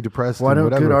too and be depressed. Why don't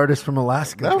good artists from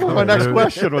Alaska? That was my next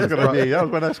question. I was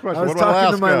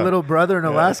talking to my little brother in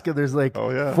Alaska. There's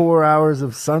 4 hours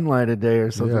of sunlight a day or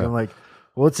something. I'm like,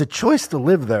 well, it's a choice to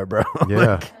live there, bro.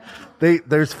 Yeah.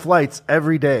 There's flights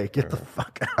every day. Get the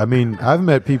fuck out. I mean, I've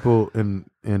met people in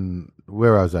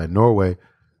where was I? Norway.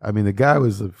 I mean, the guy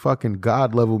was a fucking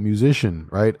god level musician,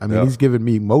 right? I mean, he's giving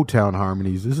me Motown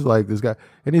harmonies. This is like this guy,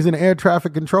 and he's an air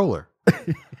traffic controller.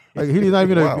 Like he's not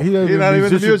even he's not even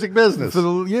in the music business.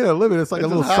 Living. It's like a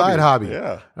little side hobby.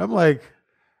 Yeah. I'm like,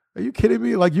 are you kidding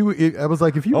me? Like I was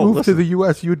like, if you moved to the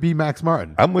U.S., you would be Max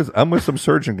Martin. I'm with some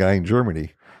surgeon guy in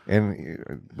Germany,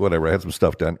 and whatever. I had some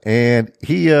stuff done, and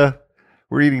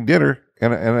we're eating dinner,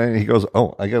 And he goes,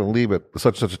 "Oh, I got to leave at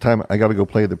such a time. I got to go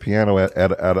play the piano at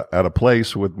a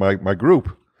place with my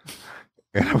group."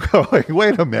 And I'm going,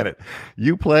 "Wait a minute!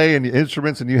 You play and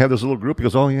instruments, and you have this little group." He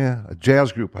goes, "Oh yeah, a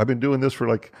jazz group. I've been doing this for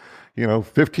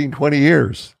 15, 20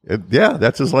 years. Yeah,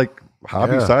 that's his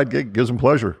hobby side gig. Gives him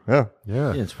pleasure. Yeah,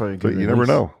 Yeah. Yeah, it's probably but good. you never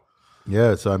know.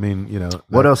 Yeah. So I mean,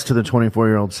 What else to the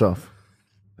 24-year-old self?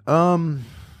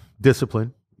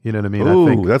 discipline. You know what I mean? Ooh, I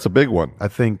think that's a big one. I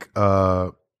think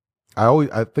I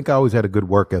always had a good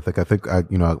work ethic. I think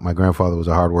my grandfather was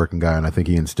a hardworking guy, and I think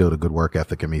he instilled a good work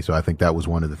ethic in me. So I think that was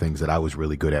one of the things that I was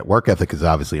really good at. Work ethic is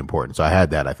obviously important, so I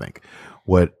had that. I think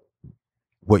what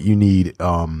you need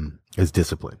is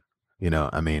discipline.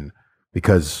 I mean,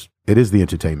 because it is the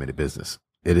entertainment business.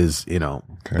 It is,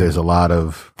 there's a lot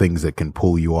of things that can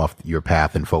pull you off your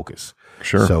path and focus.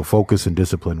 Sure. So focus and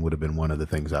discipline would have been one of the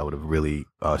things I would have really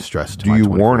stressed. Do you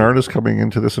warn artists coming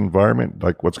into this environment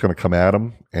what's going to come at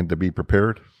them and to be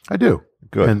prepared? I do.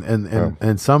 Good.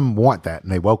 And some want that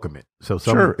and they welcome it. So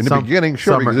some, in the beginning,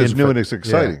 some because are it's new and it's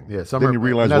exciting. Yeah. Then you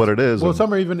realize what it is. Well,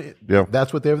 some are even. Yeah.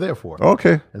 That's what they're there for.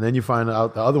 Okay. And then you find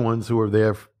out the other ones who are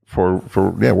there For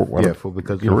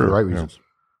because for the right reasons.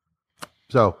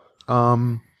 So,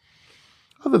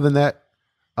 other than that,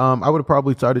 I would have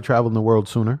probably started traveling the world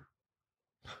sooner.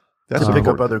 That's To pick up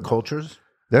important. other cultures?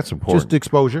 That's important. Just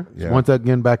exposure. Yeah. Once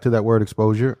again, back to that word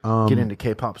exposure. Get into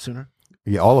K-pop sooner?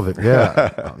 Yeah, all of it.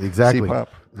 Yeah, exactly. C-pop.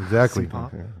 Exactly.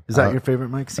 C-pop? Is that your favorite,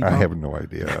 Mike? C-pop? I have no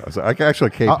idea. I actually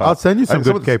like K-pop. I'll send you some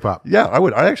good of the- K-pop. Yeah, I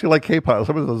would. I actually like K-pop.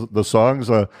 Some of the songs.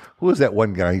 Who is that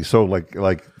one guy? He's so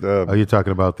Oh, you're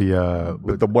talking about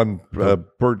the one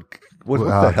bird. What I the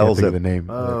can't hell is think of that? the name?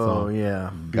 Oh,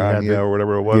 yeah. Ganya or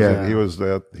whatever it was. Yeah. And he was.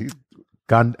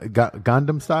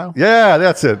 Gundam style. Yeah,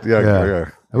 that's it. Yeah.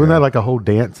 Wasn't that like a whole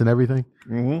dance and everything?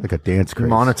 Mm-hmm. Like a dance craze.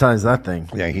 Monetize that thing.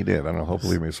 Yeah, he did. I don't know.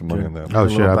 Hopefully, he made some money on that. Oh A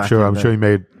shit! little I'm sure. I'm backing sure he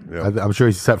made. Yeah. I'm sure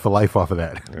he's set for life off of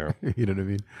that. Yeah. You know what I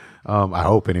mean? I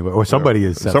hope anyway, or somebody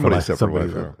is set Somebody's for life. set for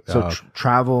life, Somebody- yeah. So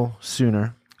travel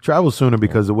sooner. travel sooner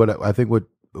because of what I think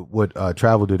what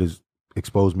travel did is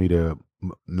expose me to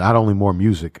not only more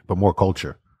music but more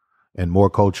culture, and more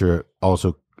culture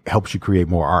also helps you create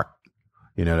more art.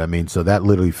 You know what I mean? So that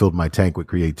literally filled my tank with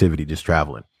creativity just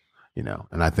traveling.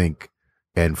 And I think,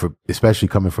 and for especially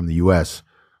coming from the U.S.,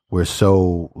 we're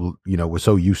so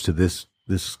used to this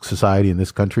society in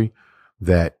this country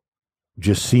that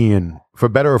just seeing, for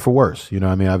better or for worse,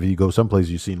 I mean, if you go someplace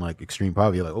you've seen like extreme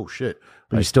poverty, you're like, oh shit,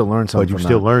 But you still learn something but you from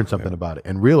still that. learn something about it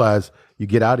and realize you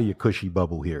get out of your cushy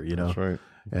bubble here, That's right.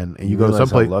 and you You go realize how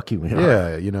someplace lucky we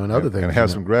are. and other things, And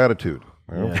have some gratitude.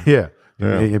 you know? yeah.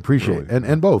 Yeah, You appreciate really. it.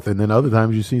 And both. And then other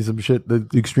times you see some shit, the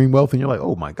extreme wealth, and you're like,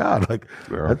 oh my God, like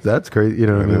Yeah. that's crazy. You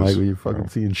know what I It mean? is. Like when you're fucking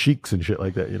seeing sheiks and shit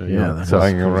like that, Yeah, that's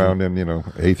Flying around in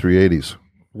A380s.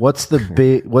 What's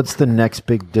the next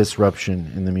big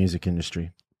disruption in the music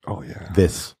industry? Oh yeah.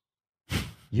 this.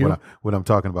 You? What I'm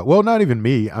talking about. Well, not even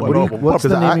me. I What mean, do you- what's the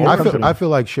 'cause name of your I company? feel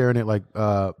like sharing it like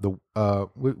we're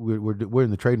in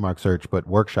the trademark search, but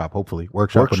workshop hopefully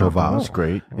workshop with no Workshop. vowels. That's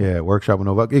great. Yeah, workshop with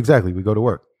no vowels. Exactly. We go to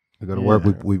work. We go to work.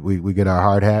 Yeah. We get our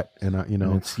hard hat and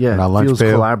It's and our it lunch feels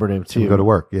pail. collaborative too. We go to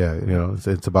work. Yeah,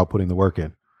 it's about putting the work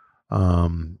in.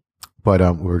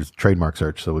 But we're trademark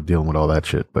search, so we're dealing with all that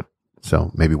shit. But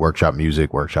so maybe workshop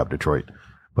music, workshop Detroit.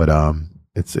 But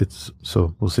it's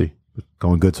so we'll see.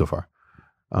 Going good so far.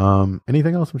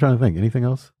 Anything else? I'm trying to think. Anything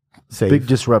else? Safe. Big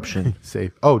disruption.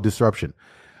 Safe. Oh, disruption.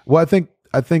 Well,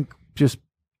 I think just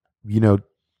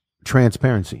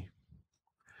transparency.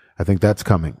 I think that's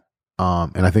coming.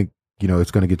 And I think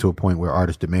it's going to get to a point where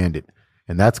artists demand it,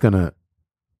 and that's going to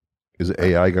Is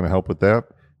AI going to help with that,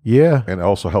 yeah. and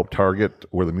also help target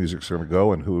where the music's going to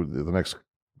go and who the next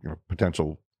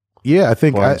potential? Yeah, I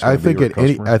think client's I gonna be think your at any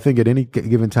customer. I think at any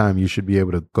given time you should be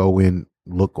able to go in,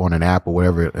 look on an app or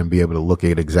whatever, and be able to look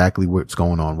at exactly what's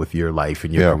going on with your life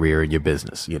and your Yeah. career and your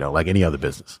business. Like any other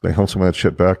business. They hold some of that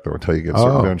shit back though until you get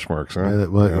certain Oh. benchmarks.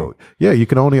 Huh? Well, yeah, you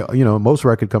can only most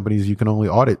record companies you can only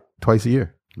audit twice a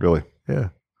year. Really? Yeah,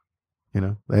 Hey,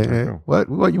 Okay. what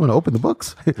you want to open the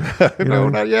books? No,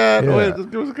 not yet. Yeah. Wait,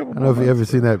 just give us a couple I don't know if more you ever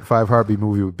months. seen that 5 Heartbeat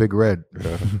movie with Big Red.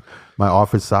 My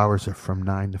office hours are from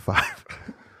 9 to 5.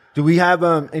 Do we have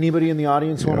anybody in the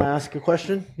audience want to ask a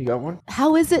question? You got one?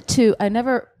 How is it I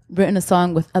never written a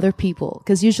song with other people,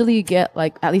 because usually you get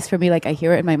at least for me, I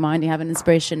hear it in my mind, you have an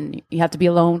inspiration, you have to be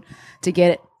alone to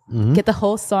get it, get the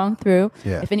whole song through.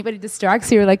 Yeah. If anybody distracts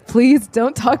you, you're like, please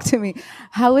don't talk to me.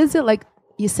 How is it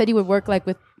you said you would work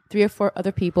with 3 or 4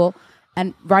 other people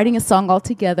and writing a song all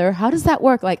together? How does that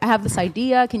work? I have this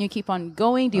idea, can you keep on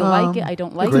going? Do you like it? I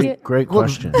don't like it. Great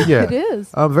question. Yeah, It is.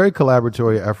 very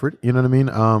collaboratory effort. You know what I mean?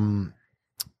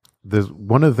 there's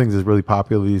one of the things that's really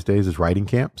popular these days is writing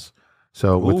camps.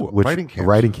 So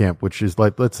writing camp, which is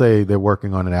like, let's say they're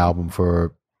working on an album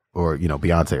or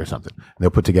Beyonce or something. And they'll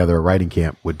put together a writing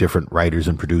camp with different writers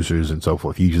and producers and so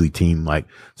forth. Usually team like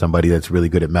somebody that's really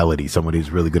good at melody, somebody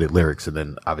who's really good at lyrics, and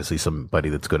then obviously somebody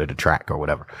that's good at a track or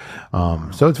whatever.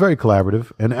 So it's very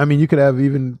collaborative. And I mean, you could have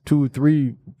even 2 or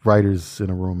 3 writers in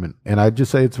a room, and I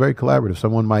just say it's very collaborative.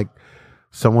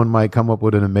 Someone might come up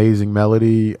with an amazing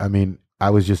melody. I mean, I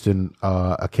was just in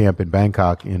a camp in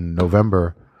Bangkok in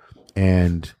November,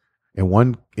 and in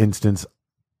one instance,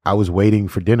 I was waiting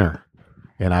for dinner,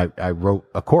 and I wrote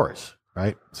a chorus,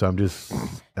 right? So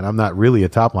I'm not really a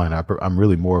top line. I'm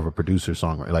really more of a producer,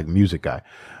 songwriter, like music guy.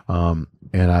 And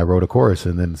I wrote a chorus,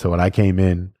 and then so when I came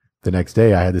in the next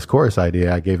day, I had this chorus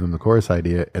idea. I gave them the chorus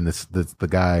idea, and the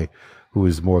guy who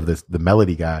was more of the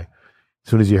melody guy. As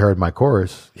soon as he heard my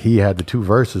chorus, he had the 2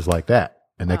 verses like that.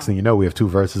 And next thing you know, we have 2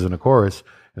 verses and a chorus,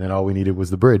 and then all we needed was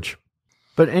the bridge.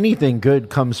 But anything good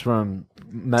comes from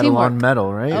metal on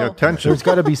metal, right? Yeah, tension. There's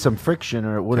got to be some friction,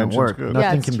 or it wouldn't Tension's work. good.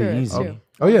 Nothing it's can true, be it's easy. true.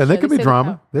 Oh yeah, there Sure, could they be say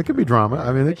drama. no. There could be drama.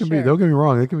 I mean, there For can be. sure. Don't get me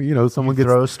wrong. There can be. Someone gets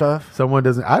Throw stuff. Someone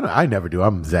doesn't. I never do.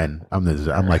 I'm zen. I'm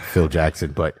like Phil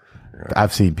Jackson, but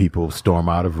I've seen people storm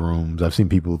out of rooms. I've seen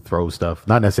people throw stuff,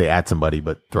 not necessarily at somebody,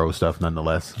 but throw stuff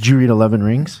nonetheless. Did you read 11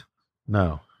 Rings?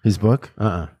 No. His book?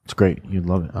 Uh-uh. It's great. You'd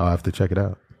love it. I'll have to check it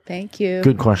out. Thank you.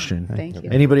 Good question. Thank you.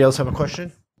 Anybody else have a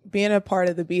question? Being a part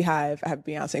of the Beehive, I have a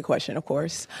Beyonce question, of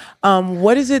course.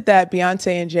 What is it that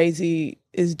Beyonce and Jay-Z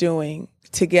is doing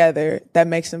together that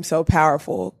makes them so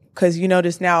powerful? Because you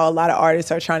notice now a lot of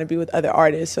artists are trying to be with other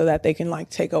artists so that they can like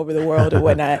take over the world or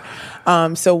whatnot.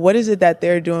 So what is it that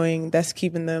they're doing that's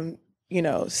keeping them,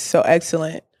 so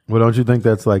excellent? Well, don't you think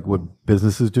that's like what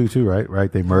businesses do too, right?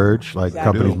 Right? They merge, like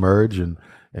Exactly. companies merge and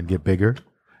get bigger,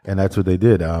 and that's what they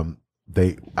did. I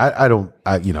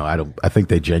think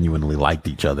they genuinely liked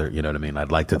each other. You know what I mean?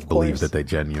 I'd like to believe that they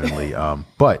genuinely,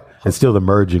 but it's still the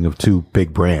merging of 2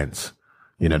 big brands.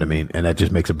 You know what I mean? And that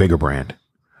just makes a bigger brand.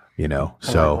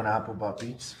 So when Apple bought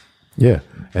Beats. yeah,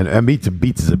 and Beats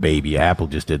is a baby. Apple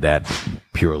just did that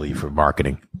purely for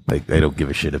marketing. They don't give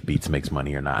a shit if Beats makes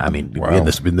money or not. I mean,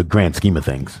 in the grand scheme of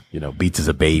things, Beats is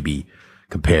a baby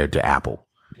compared to Apple.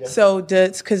 So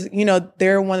because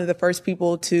they're one of the first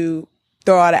people to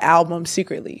throw out an album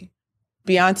secretly.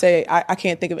 Beyonce, I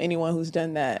can't think of anyone who's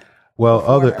done that. Well,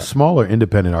 other smaller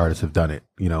independent artists have done it,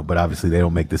 but obviously they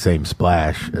don't make the same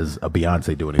splash as a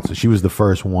Beyonce doing it. So she was the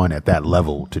first one at that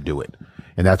level to do it,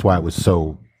 and that's why it was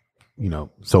so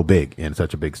big and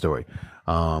such a big story.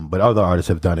 But other artists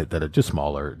have done it that are just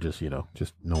smaller, just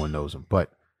no one knows them.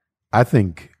 But I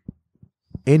think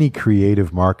any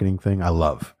creative marketing thing I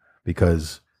love,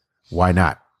 because why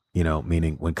not?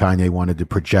 Meaning when Kanye wanted to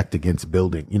project against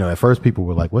building, at first people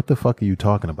were like, what the fuck are you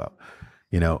talking about?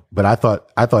 But I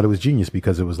thought it was genius,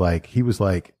 because it was like, he was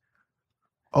like,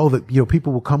 oh,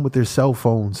 people will come with their cell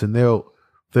phones and they'll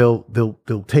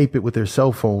tape it with their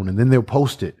cell phone and then they'll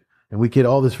post it. And we get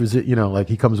all this, like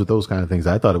he comes with those kind of things.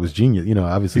 I thought it was genius,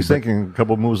 obviously. He's thinking a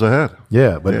couple moves ahead.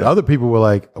 Yeah, but other people were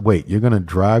like, wait, you're going to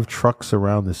drive trucks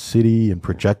around the city and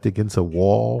project against a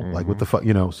wall? Like, what the fuck,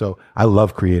 So I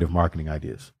love creative marketing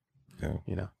ideas.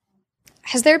 Yeah.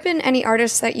 Has there been any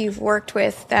artists that you've worked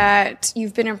with that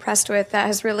you've been impressed with that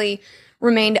has really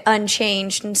remained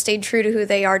unchanged and stayed true to who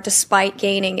they are despite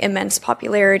gaining immense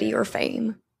popularity or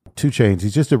fame? 2 Chainz,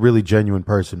 he's just a really genuine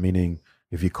person, meaning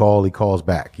if you call, he calls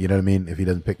back. You know what I mean? If he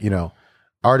doesn't pick,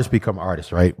 artists become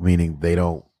artists, right? Meaning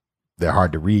they're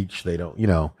hard to reach. They don't,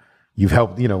 you've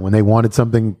helped, when they wanted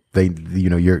something, they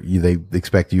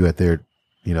expect you at their,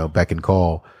 beck and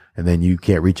call, and then you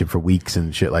can't reach it for weeks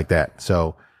and shit like that.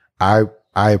 So I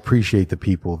appreciate the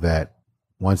people that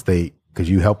because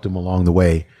you helped them along the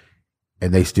way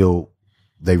and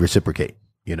they reciprocate,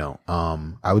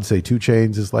 I would say 2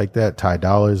 Chainz is like that. Ty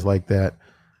Dolla is like that.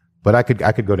 But I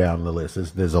could go down the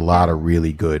list. There's a lot of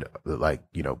really good,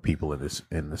 people in this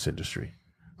industry.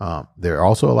 There are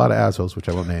also a lot of assholes, which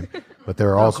I won't name, but there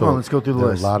are also. Come on, let's go through the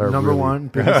list. A lot of number really, 1,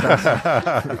 biggest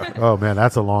asshole. Oh man,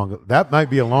 that might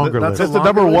be a longer list. That's the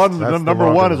number one. That's the number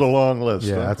longer one is a list. long list.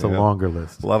 Yeah, that's a longer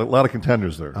list. A lot of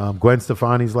contenders there. Gwen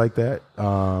Stefani's like that.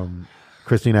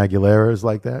 Christina Aguilera is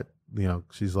like that.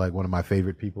 She's like one of my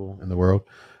favorite people in the world.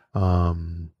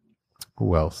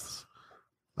 Who else?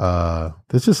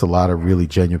 There's just a lot of really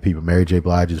genuine people. Mary J.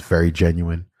 Blige is very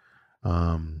genuine.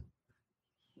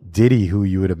 Diddy, who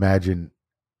you would imagine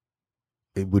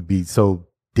it would be so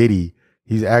Diddy,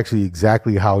 he's actually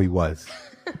exactly how he was.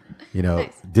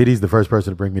 Nice. Diddy's the first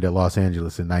person to bring me to Los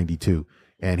Angeles in '92,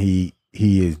 and he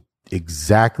is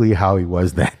exactly how he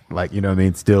was then. Like,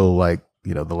 still like,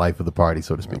 the life of the party,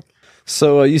 so to speak.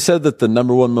 So you said that the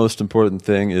number one most important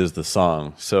thing is the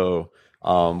song. So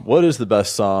what is the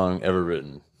best song ever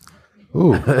written?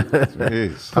 Ooh,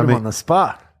 Jeez. Put him on the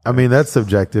spot. I mean, that's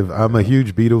subjective. I'm a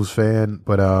huge Beatles fan,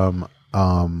 but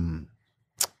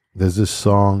there's this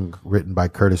song written by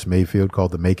Curtis Mayfield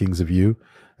called "The Makings of You."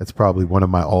 That's probably one of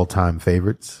my all-time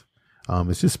favorites.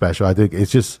 It's just special. I think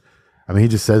it's just. I mean, he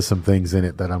just says some things in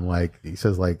it that I'm like. He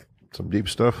says like. Some deep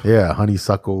stuff. Yeah,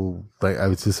 honeysuckle. Like,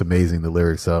 it's just amazing, the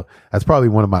lyrics. So that's probably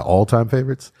one of my all-time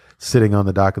favorites. Sitting on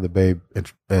the Dock of the Bay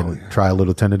and Try a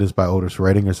Little Tenderness by Otis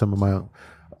Redding are some of my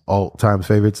all-time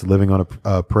favorites. Living on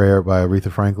a Prayer by Aretha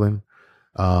Franklin.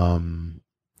 The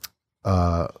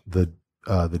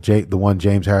one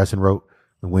James Harrison wrote,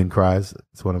 The Wind Cries.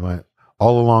 It's one of my.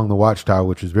 All Along the Watchtower,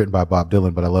 which was written by Bob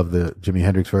Dylan, but I love the Jimi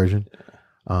Hendrix version.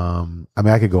 I mean,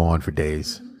 I could go on for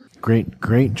days.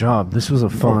 Great job. This was a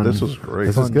fun. This was great.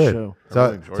 This was good. Show.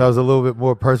 So I was a little bit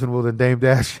more personable than Dame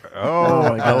Dash.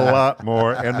 Oh, a lot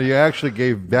more. And you actually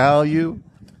gave value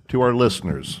to our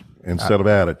listeners instead of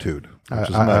attitude, which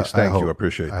is nice. Thank you. I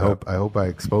appreciate that. I hope I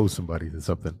exposed somebody to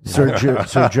something. Sir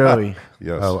Joey.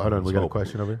 Yes. Oh, hold on. We got a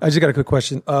question over here. I just got a quick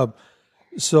question.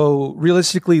 So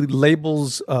realistically,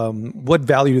 labels, what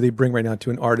value do they bring right now to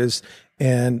an artist?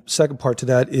 And second part to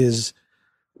that is,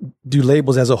 do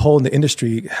labels as a whole in the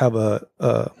industry have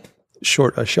a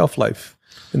short shelf life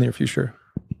in the near future?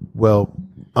 Well,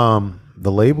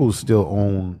 The labels still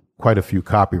own quite a few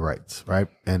copyrights, right?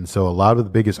 And so a lot of the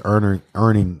biggest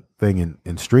earning thing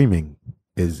in streaming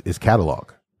is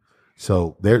catalog.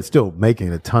 So they're still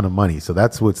making a ton of money. So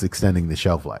that's what's extending the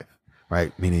shelf life,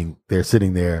 right? Meaning they're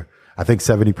sitting there. I think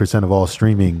 70% of all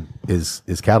streaming is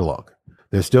catalog.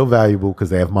 They're still valuable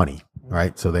because they have money,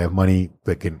 right? So they have money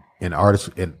that can. And artists,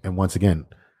 and once again,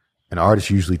 an artist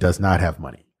usually does not have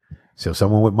money. So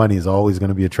someone with money is always going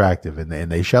to be attractive, and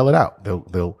they shell it out.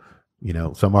 They'll,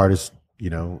 some artists,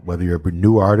 whether you're a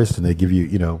new artist and they give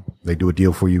you, they do a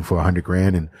deal for you for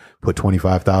 $100,000 and put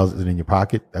 25,000 in your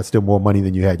pocket. That's still more money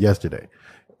than you had yesterday.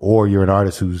 Or you're an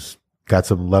artist who's got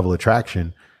some level of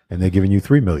traction and they're giving you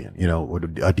 $3 million, or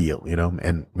a deal,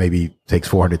 and maybe takes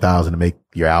 400,000 to make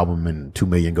your album and $2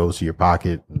 million goes to your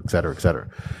pocket, et cetera, et cetera.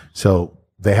 So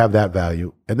they have that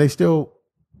value, and they still,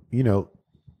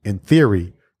 in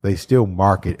theory, they still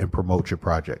market and promote your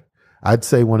project. I'd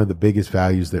say one of the biggest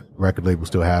values that record labels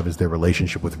still have is their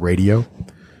relationship with radio,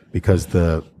 because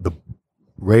the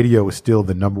radio is still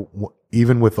the number one,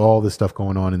 even with all this stuff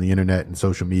going on in the internet and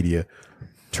social media.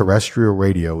 Terrestrial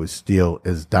radio is still,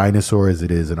 as dinosaur as it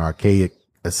is, an archaic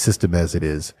a system as it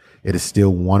is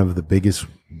still one of the biggest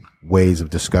ways of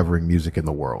discovering music in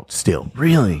the world. Still,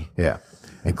 really, yeah.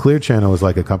 And Clear Channel is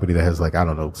like a company that has like, I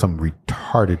don't know, some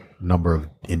retarded number of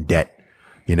in debt.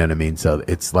 You know what I mean? So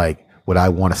it's like, would I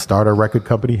want to start a record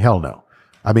company? Hell no.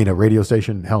 I mean, a radio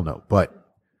station? Hell no. But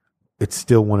it's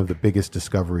still one of the biggest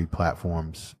discovery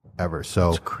platforms ever.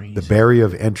 So the barrier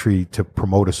of entry to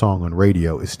promote a song on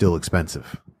radio is still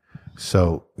expensive.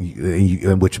 So,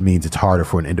 which means it's harder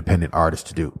for an independent artist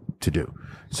to do.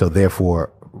 So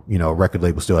therefore, a record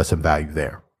label still has some value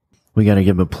there. We got to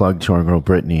give a plug to our girl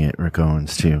Brittany at Rick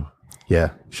Owens too.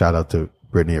 Yeah, shout out to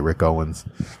Brittany at Rick Owens.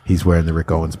 He's wearing the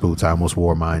Rick Owens boots. I almost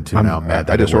wore mine too. Now I'm mad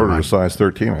that I just ordered a size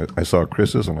 13. I saw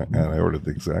Chris's and I ordered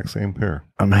the exact same pair.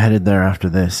 I'm headed there after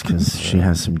this because she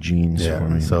has some jeans for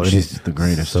me. So she's the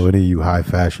greatest. So any of you high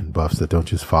fashion buffs that don't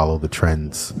just follow the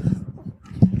trends,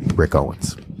 Rick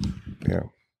Owens. Yeah.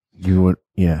 You would,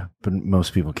 yeah, but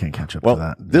most people can't catch up to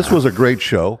that. This was a great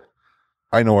show.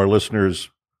 I know our listeners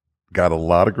got a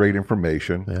lot of great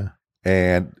information,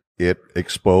 and it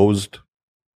exposed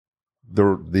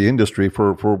the industry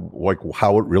for like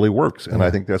how it really works. And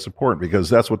I think that's important because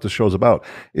that's what the show's about,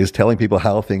 is telling people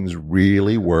how things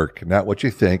really work, not what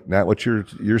you think, not what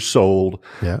you're sold,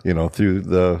 through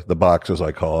the box, as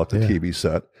I call it, the TV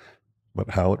set, but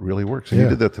how it really works. And you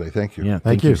did that today. Thank you. Yeah.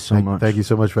 Thank you so much. Thank you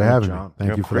so much for having me.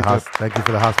 Thank you for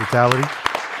the hospitality.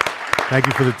 Thank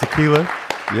you for the tequila.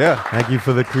 Yeah. Thank you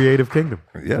for the Creative Kingdom.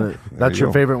 Yeah. That's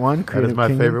your favorite one? That is my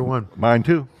favorite one. Mine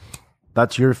too.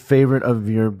 That's your favorite of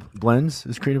your blends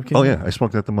is Creative Kingdom? Oh, yeah. I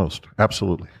smoke that the most.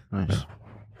 Absolutely. Nice.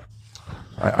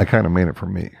 Yeah. I kind of made it for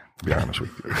me, to be honest with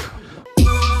you.